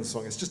weekend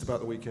song. It's just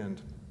about the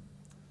weekend,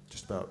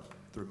 just about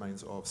the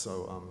remains of.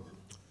 So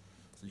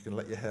you can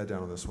let your hair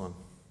down on this one.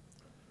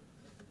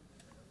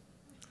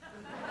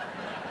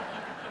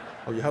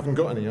 Oh, you haven't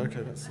got any?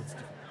 Okay, that's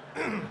different.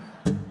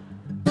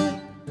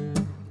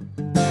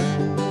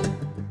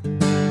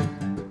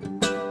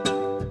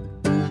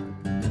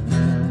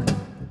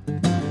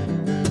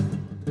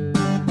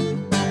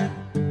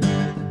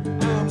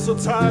 I'm so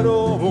tired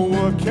of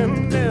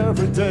working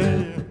every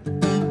day.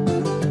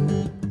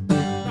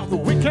 Now the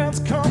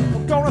weekend's come,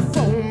 I'm gonna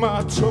throw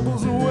my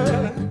troubles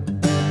away.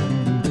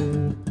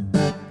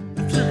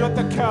 If you got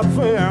the cab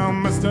fare,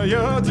 mister,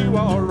 you do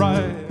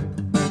alright.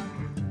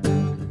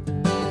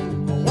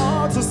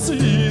 To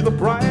see the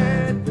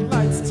bright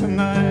lights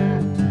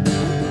tonight.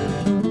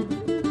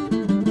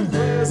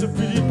 Crazy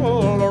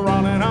people are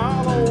running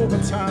all over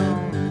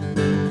town.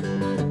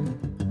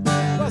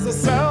 There's a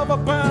silver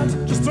band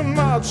just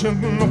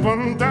marching up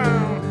and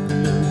down.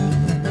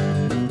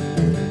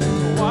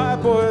 The white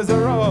boys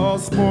are all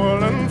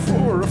spoiling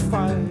for a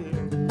fight.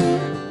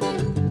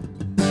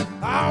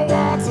 I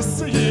want to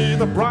see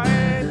the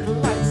bright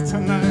lights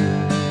tonight.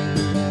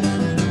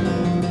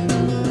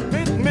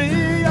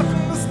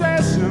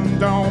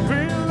 Don't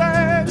be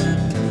late.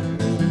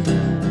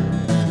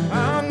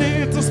 I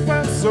need to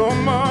spend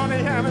some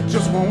money and it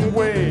just won't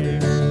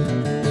wait.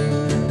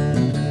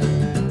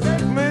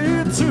 Take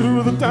me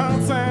to the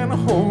dance and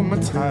hold me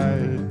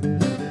tight.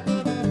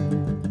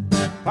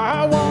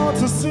 I want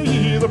to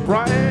see the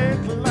bright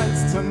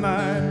lights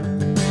tonight.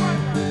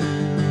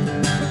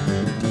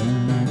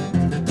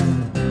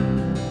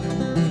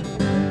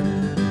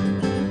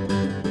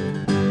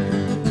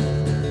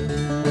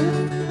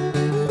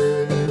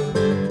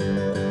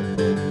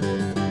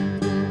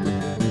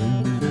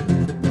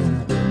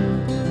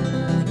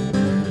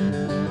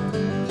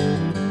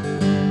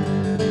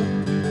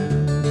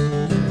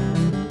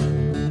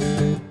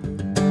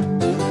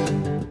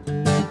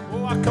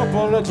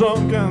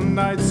 Drunken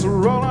nights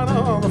rolling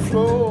on the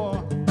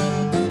floor.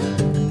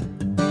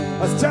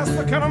 That's just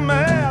the kind of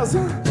mess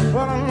that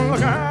I'm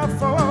looking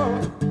for.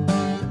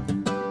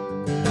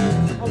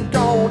 I'm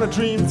gonna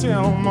dream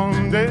till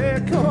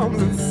Monday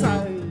comes in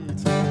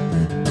sight.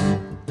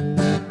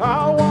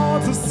 I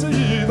want to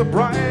see the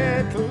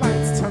bright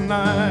lights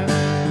tonight.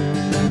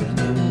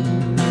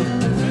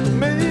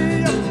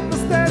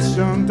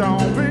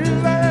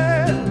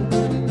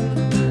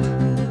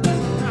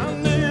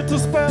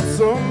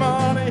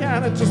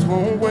 just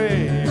won't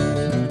wait.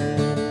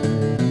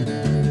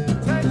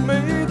 Take me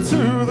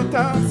to the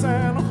dance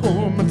and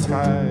hold me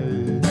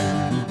tight.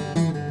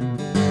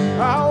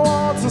 I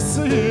want to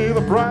see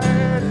the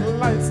bright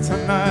lights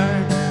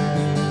tonight.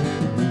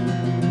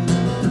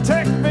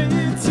 Take me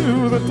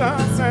to the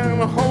dance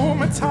and hold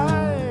me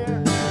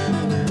tight.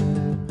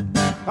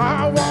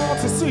 I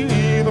want to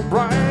see the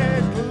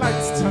bright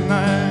lights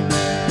tonight.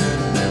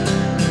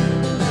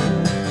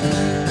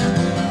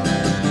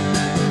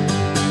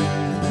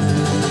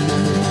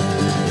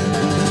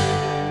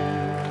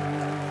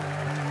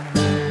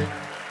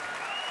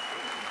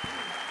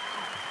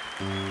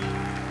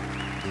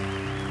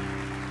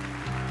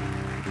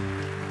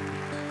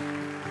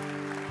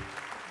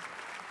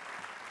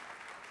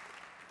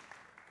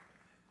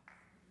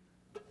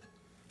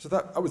 So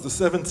that was the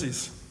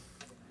 70s.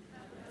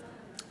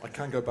 I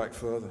can go back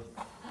further.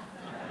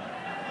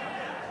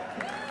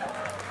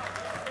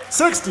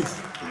 60s.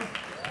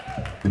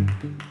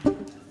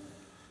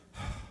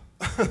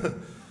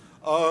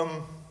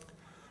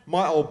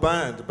 My old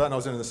band, the band I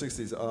was in the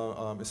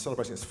 60s, is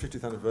celebrating its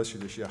 50th anniversary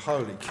this year.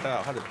 Holy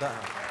cow, how did that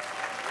happen?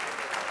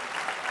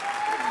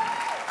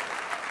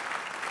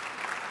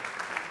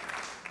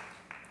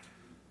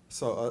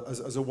 So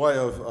as a way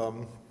of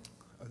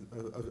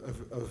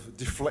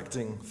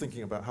deflecting,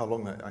 thinking about how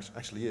long that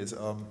actually is,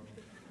 I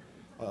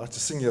like to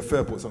sing you a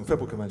Fairport song,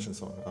 Fairport Convention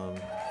song.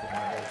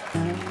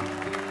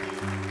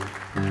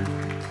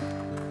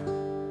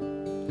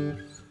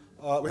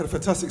 We had a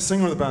fantastic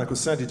singer in the band called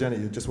Sandy Denny,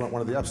 who just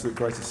one of the absolute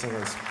greatest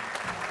singers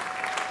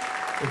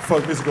in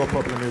folk music or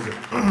popular music.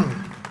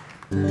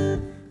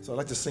 So I'd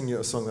like to sing you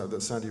a song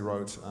that Sandy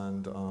wrote,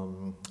 and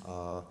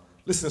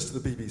listeners to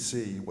the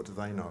BBC, what do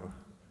they know?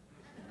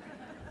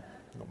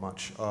 Not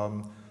much.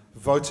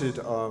 Voted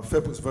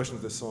Fairport's version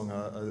of this song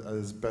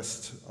as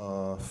best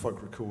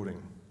folk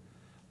recording.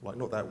 Like,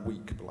 not that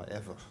week, but like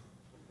ever.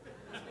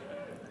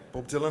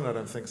 Bob Dylan? I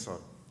don't think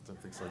so.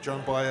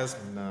 Joan Baez?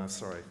 No,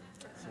 sorry.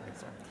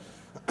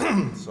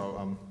 So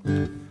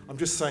I'm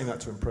just saying that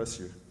to impress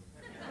you.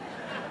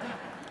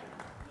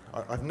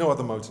 I've no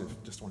other motive,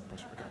 just want to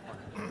impress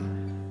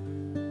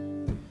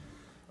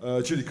you.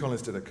 Okay. Judy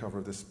Collins did a cover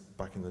of this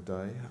back in the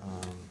day.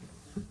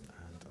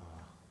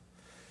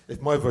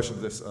 If my version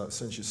of this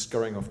sends you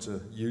scurrying off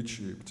to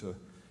YouTube to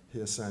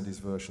hear Sandy's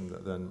version,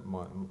 then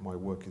my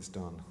work is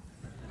done.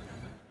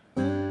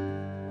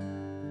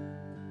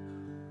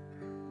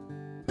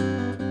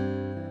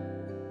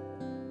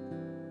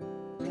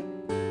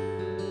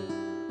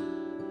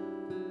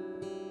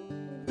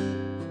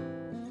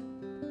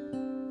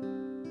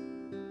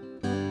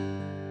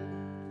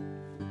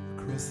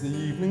 Across the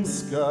evening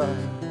sky,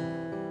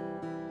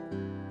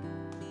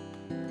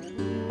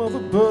 mother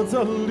birds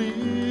are leaving.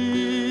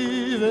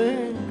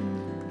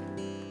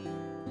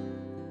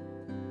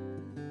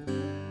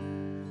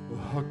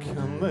 How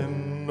can they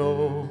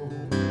know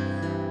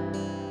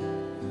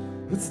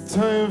it's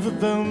time for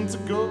them to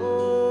go?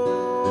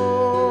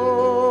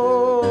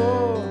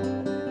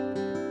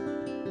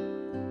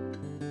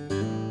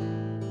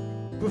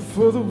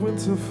 Before the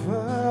winter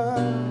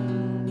fire,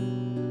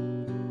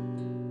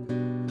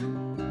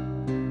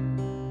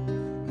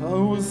 I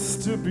will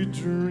still be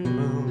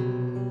dreaming.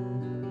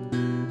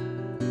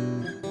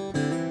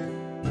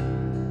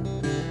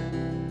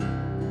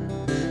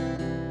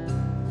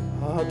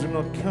 I do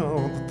not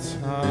count the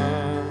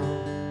time.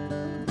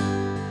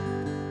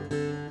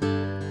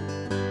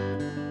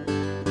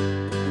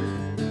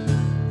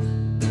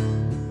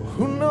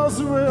 Who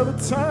knows where the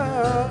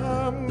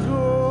time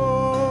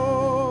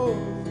goes?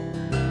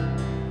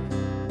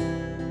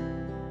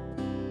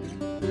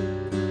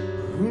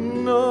 Who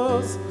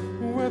knows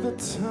where the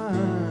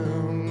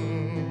time goes?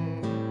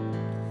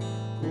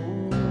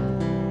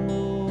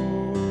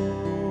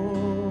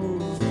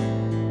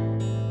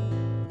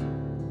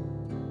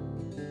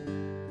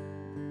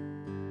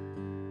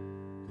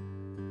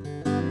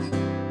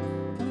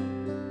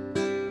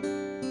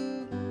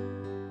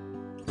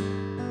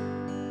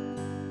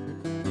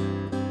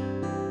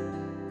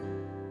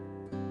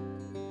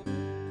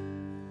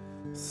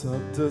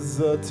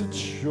 Deserted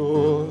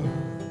shore,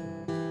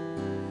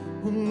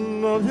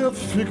 and all your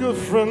figure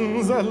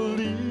friends are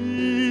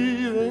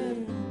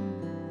leaving.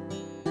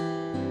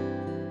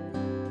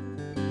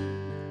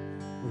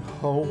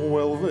 How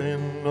well they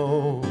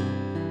know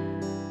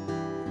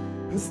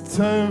it's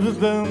time for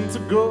them to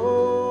go.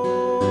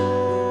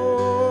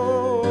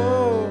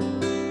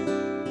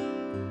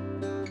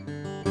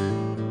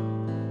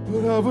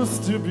 But I will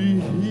still be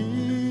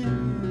here.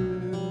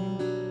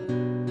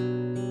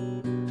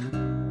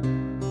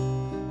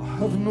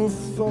 Have no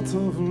thought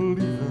of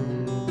leaving.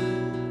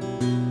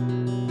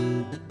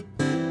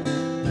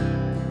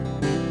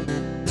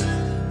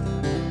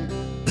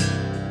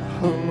 I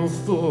have no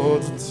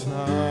thought of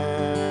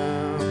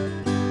time.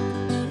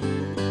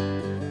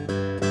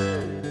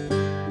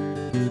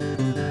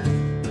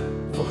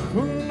 For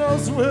who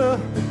knows where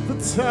the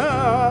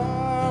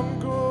time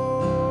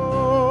goes?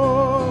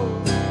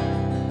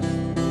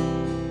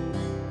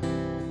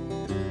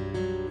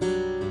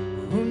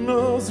 Who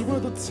knows where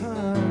the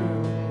time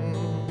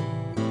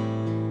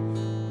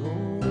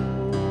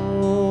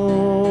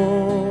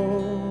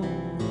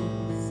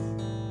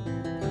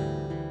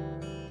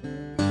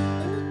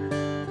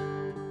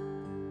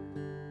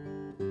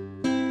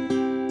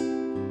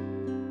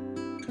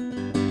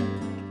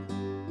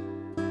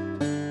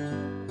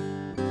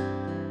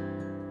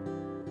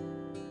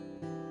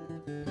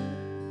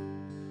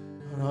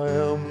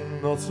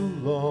not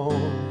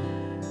alone,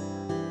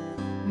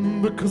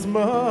 because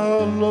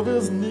my love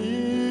is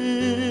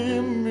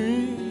near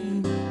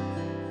me.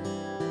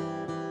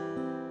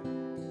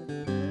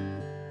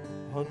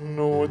 I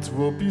know it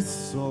will be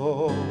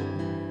so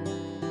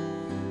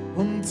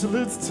until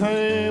it's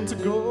time to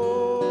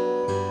go.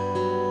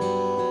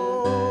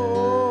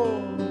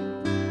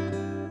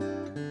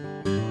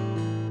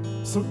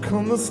 So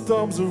come the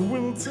storms of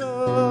winter,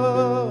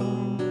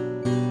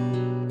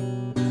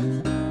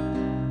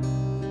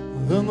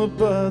 then the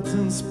birds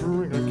in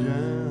spring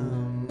again.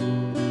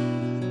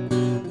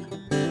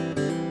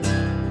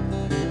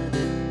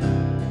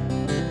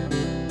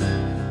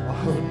 I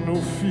have no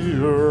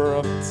fear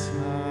of time.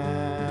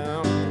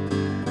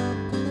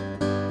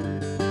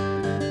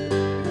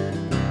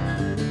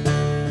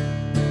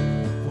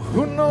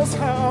 Who knows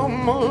how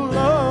my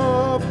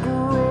love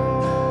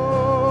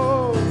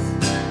grows?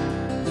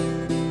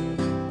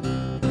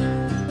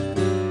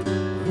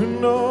 Who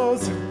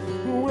knows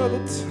where the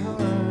time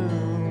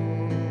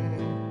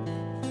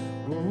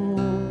goes?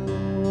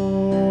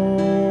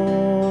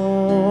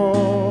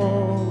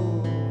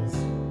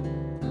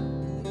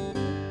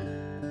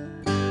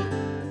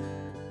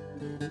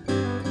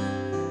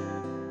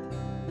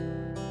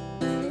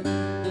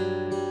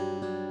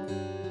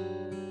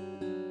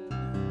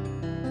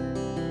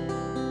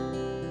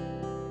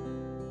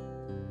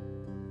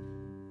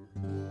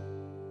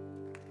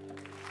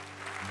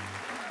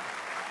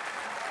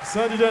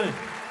 Sandy Denny,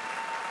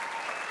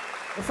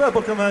 the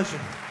Fairport Convention.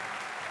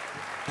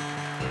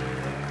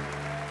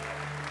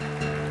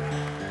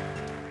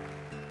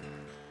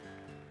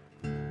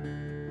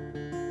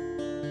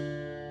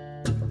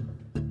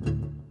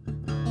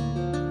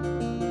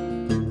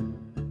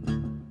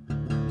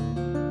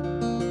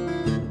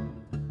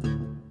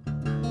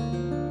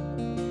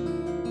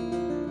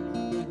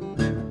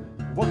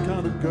 What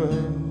kind of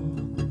girl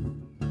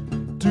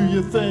do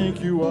you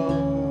think you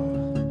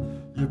are?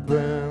 You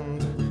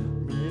bend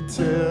me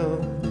till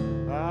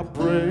I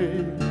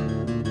break.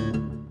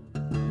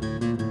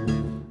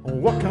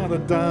 What kind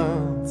of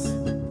dance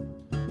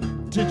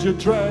did you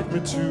drag me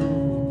to?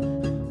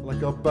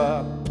 Like a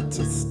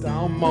Baptist,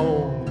 I'll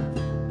moan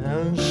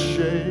and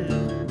shake.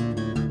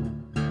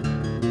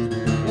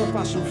 If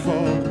I should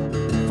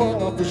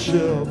fall off the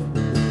shelf,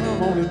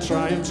 I'm only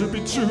trying to be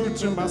true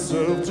to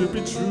myself, to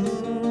be true.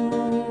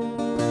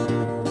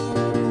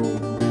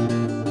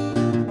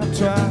 I'm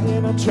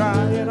trying, I'm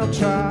trying, I'm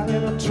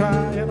trying, I'm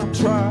trying, I'm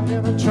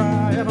trying, I'm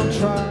trying, I'm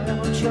trying,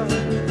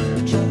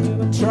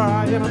 I'm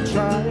trying, I'm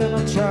trying,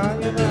 I'm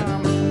trying.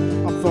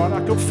 I thought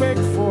I could fake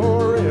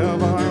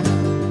forever,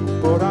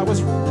 but I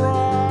was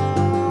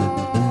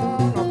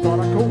wrong. I thought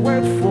I could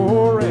wait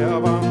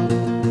forever.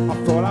 I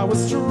thought I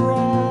was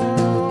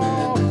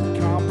strong.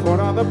 Can't put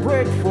on the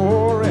brake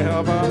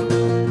forever.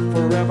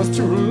 Forever's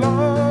too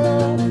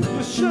long.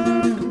 You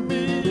shook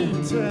me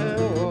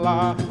till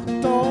I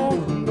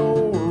don't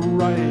know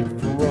right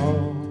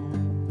from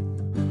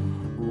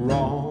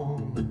wrong.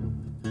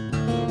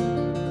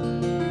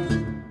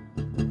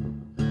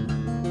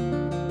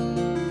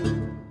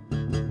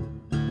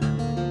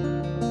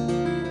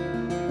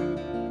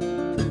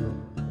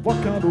 What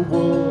kind of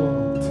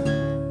world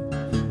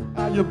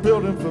are you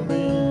building for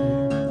me?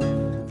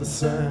 The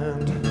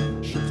sand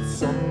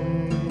shifts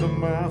under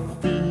my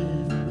feet.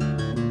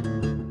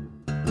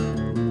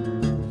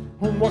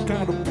 What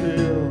kind of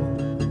pill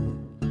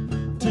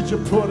did you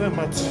put in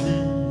my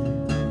tea?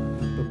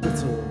 The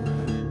bitter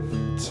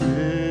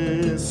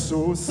taste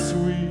so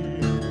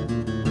sweet.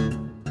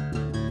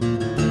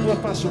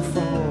 If I should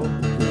fall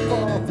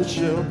off the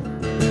ship,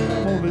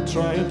 I'm only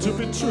trying to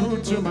be true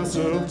to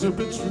myself, to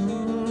be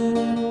true.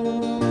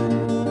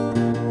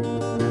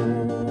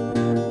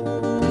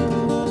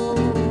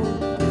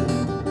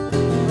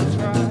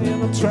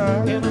 I'm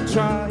trying, I'm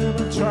trying,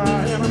 I'm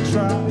trying, I'm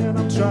trying, I'm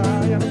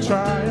trying, I'm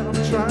trying, I'm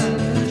trying,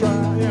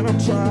 I'm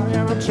trying,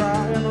 I'm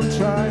trying, I'm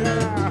trying.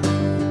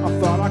 I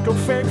thought I could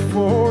fake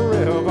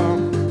forever,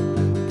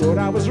 but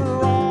I was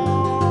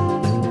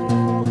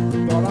wrong.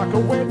 Thought I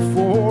could wait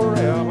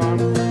forever.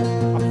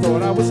 I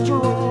thought I was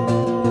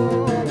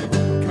strong.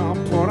 Can't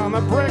put on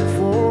the brake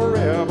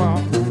forever.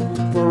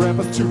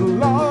 Forever's too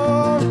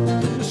long.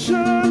 You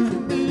shook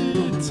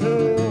me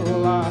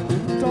till I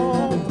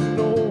don't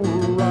know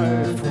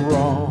right from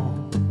wrong.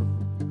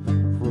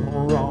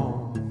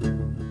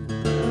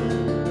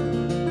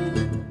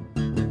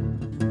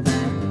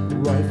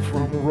 Right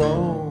from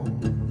wrong.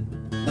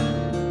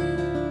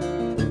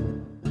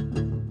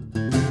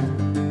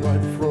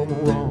 Right from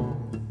wrong.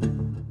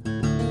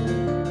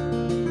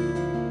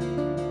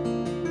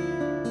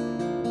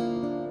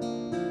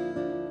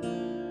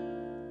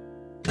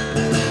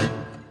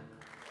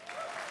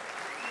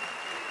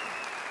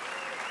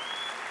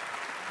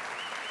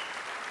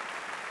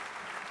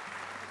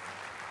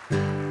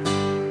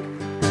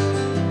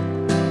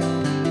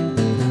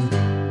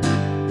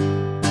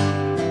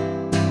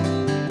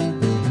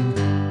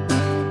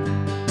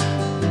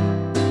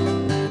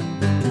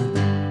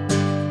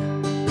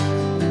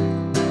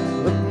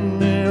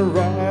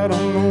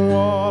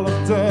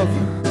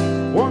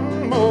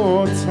 One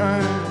more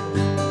time.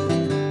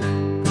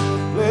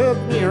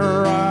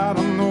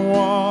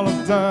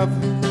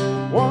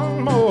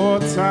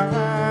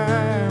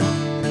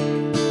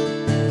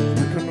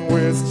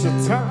 waste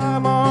your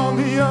time on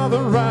the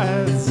other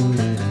rides.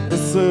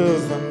 This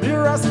is the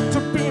nearest to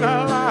being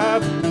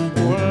alive.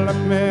 Well, let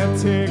me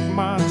take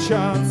my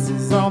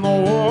chances on the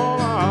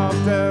wall of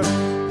death.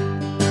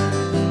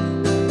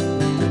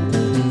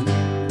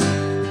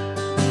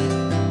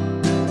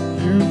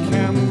 You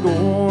can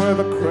go with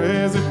the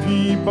crazy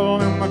people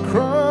in the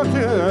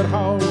crooked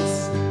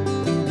house.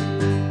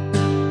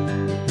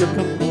 You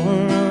can go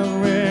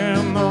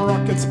when the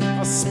rockets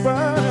are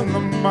spinning the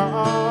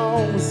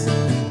mouse.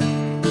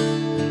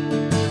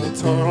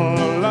 The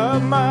total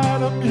love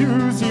might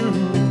amuse you.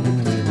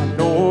 I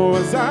know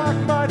his act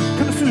might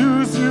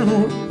confuse you.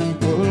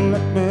 Well,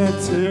 let me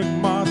take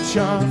my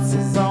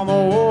chances on the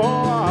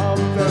wall of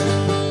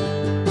death.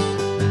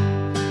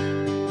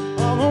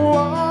 On the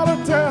wall of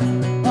death,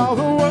 all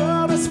the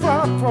world is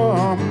far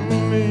from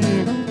me.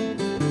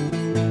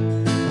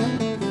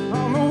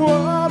 On the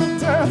wall of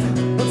death,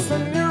 it's the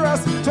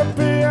nearest to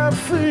being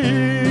free.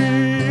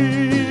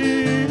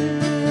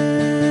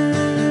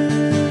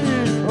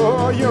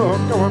 Oh, you're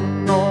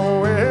going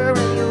nowhere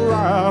when you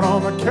ride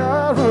on the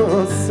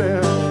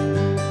carousel.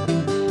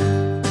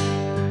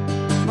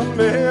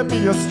 Maybe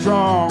you're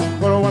strong,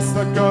 but what's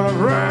the good of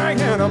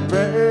ringing a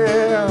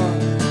bell?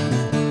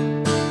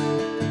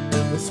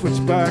 The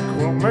switchback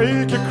will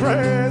make you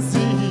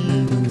crazy.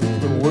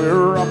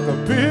 We're up the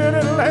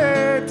bearded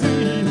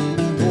lady.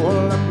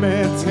 Well, let me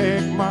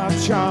take my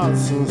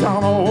chances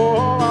on the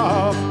wall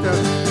of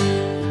death.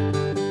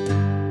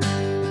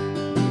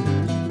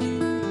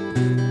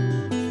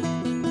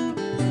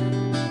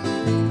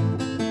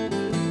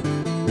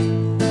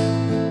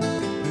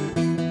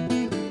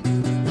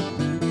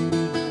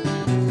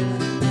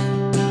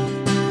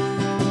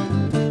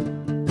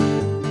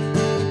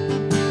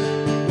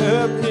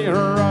 Let me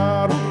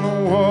ride on the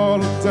wall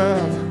of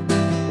death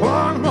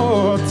one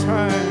more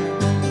time.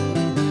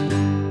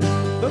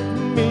 Let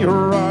me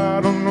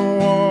ride on the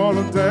wall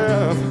of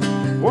death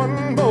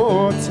one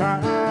more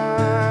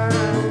time.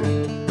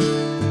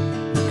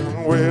 You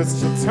can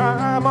waste your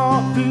time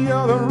on the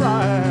other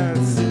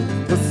rides.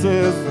 This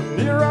is the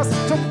nearest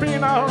to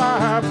being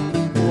alive.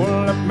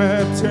 Well, let me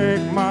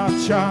take my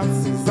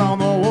chances on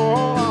the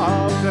wall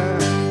of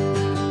death.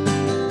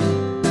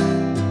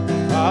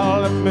 Oh,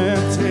 let me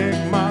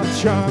take my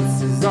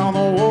chances on the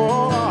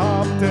wall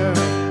of death.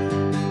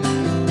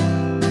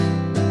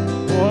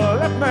 Well,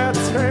 let me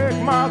take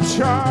my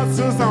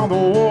chances on the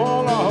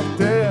wall of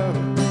death.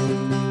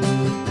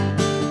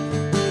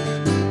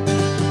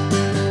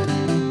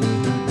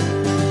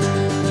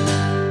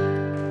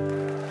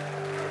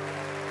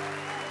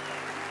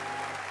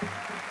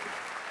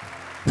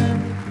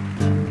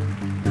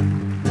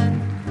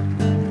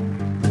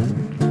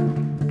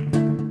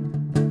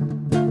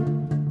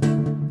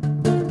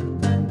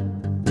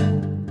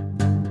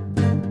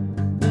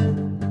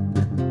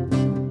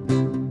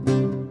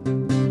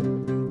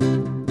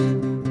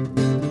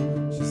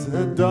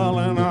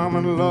 Darling, I'm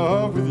in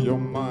love with your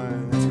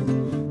mind.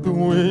 The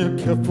way you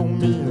care for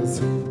me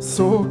is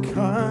so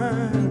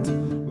kind.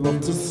 Love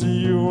to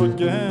see you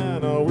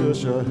again, I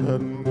wish I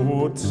had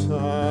more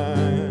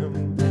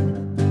time.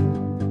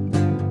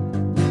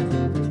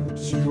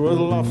 She was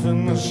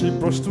laughing as she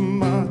brushed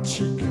my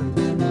cheek.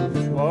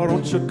 Why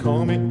don't you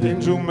call me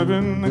angel,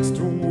 maybe next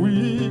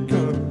week?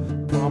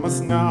 Promise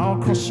now,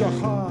 cross your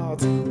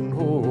heart and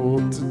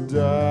hope to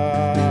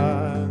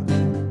die.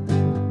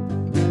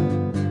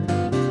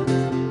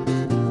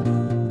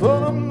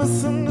 But I'm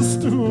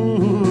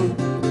misunderstood.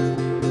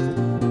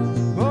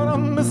 But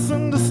I'm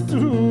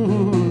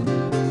misunderstood.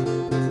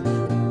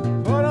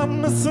 But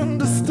I'm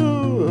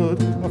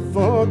misunderstood. I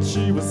thought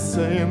she was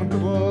saying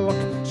good luck.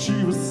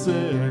 She was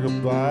saying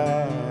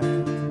goodbye.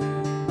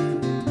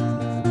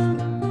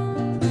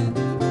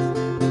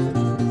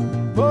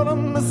 But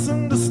I'm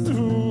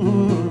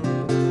misunderstood.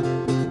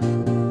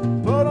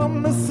 But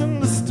I'm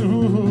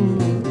misunderstood.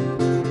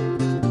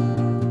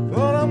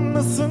 But I'm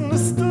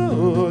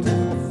misunderstood. I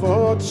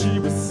thought she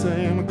was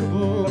saying good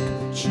luck.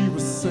 She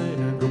was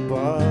saying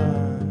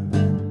goodbye.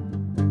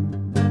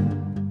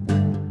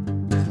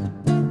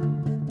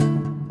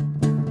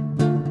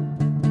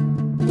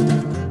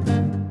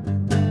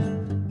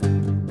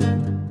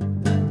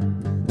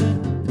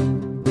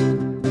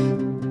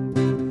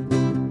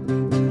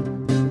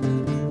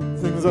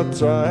 Things I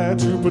tried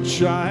to put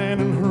shine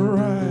in her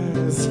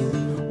eyes,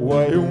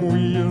 wire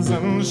wheels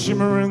and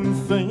shimmering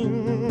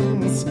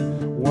things,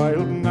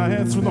 wild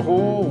nights when the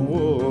whole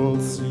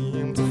world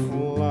seemed to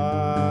fly.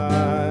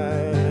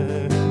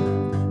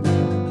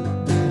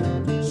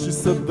 She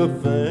said the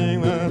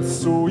thing that's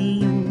so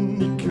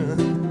unique,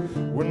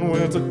 when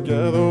we're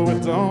together we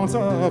don't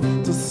have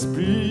to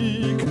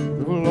speak.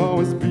 We'll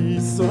always be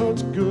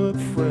such good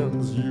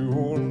friends, you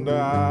and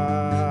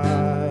I.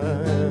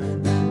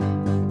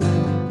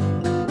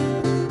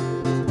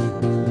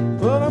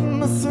 But I'm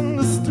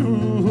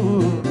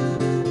misunderstood.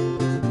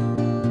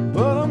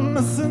 But I'm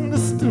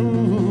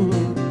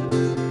misunderstood.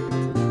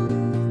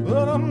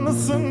 But I'm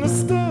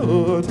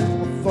misunderstood. I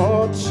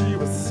thought she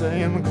was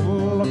saying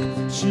good luck.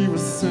 She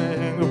was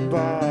saying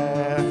goodbye.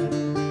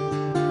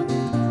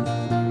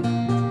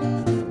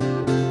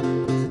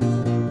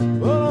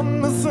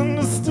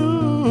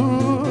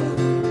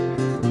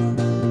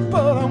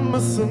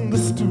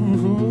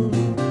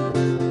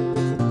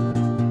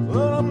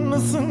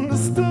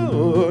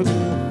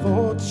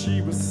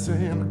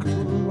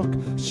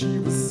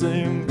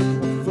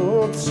 single. I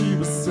thought she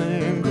was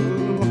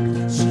single.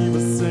 She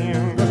was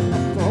single.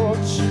 I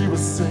thought she was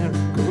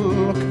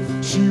single.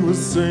 She was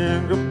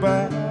saying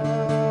goodbye.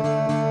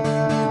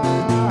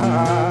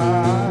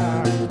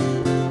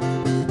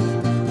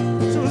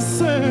 She was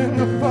saying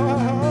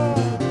goodbye.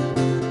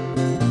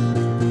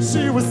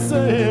 She was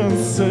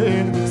saying,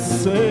 saying,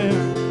 saying.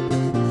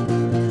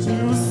 She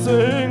was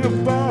saying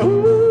goodbye.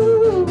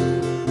 Ooh,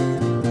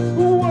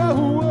 whoa,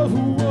 whoa,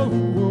 whoa,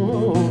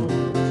 whoa.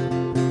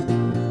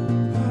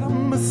 But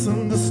I'm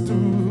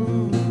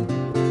misunderstood.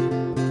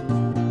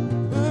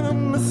 But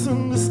I'm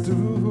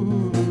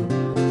misunderstood.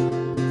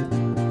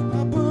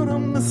 But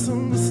I'm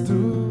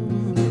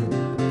misunderstood.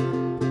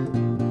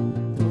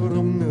 But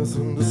I'm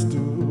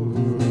misunderstood.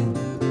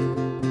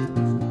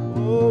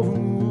 Oh.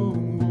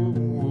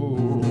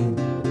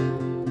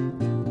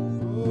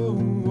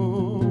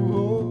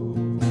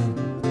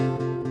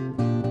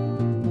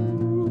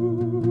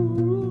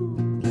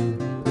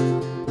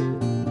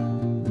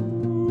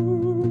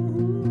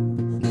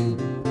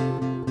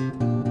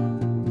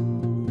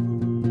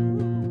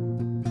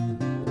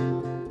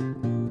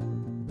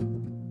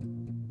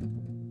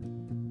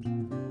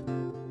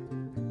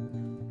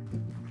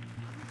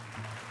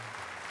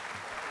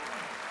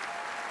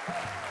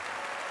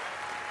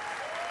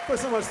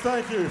 Thanks so much,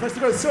 thank you. Thanks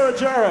to go Sarah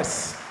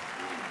Jarris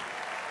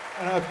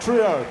and our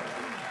trio.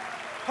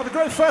 Have a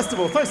great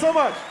festival. Thanks so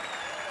much.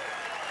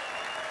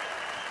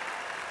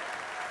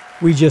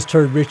 We just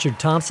heard Richard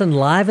Thompson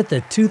live at the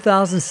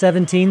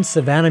 2017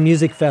 Savannah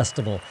Music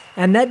Festival.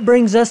 And that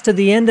brings us to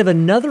the end of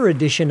another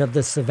edition of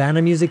the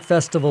Savannah Music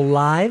Festival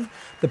Live.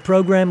 The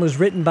program was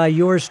written by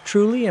yours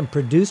truly and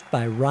produced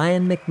by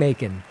Ryan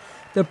McMakin.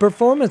 The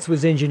performance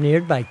was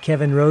engineered by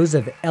Kevin Rose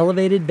of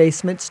Elevated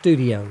Basement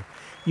Studio.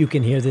 You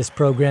can hear this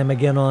program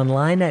again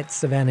online at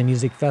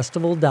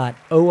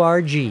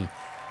savannahmusicfestival.org.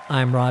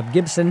 I'm Rob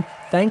Gibson.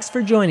 Thanks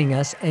for joining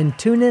us, and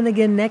tune in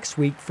again next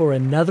week for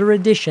another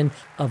edition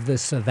of the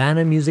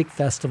Savannah Music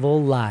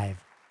Festival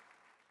Live.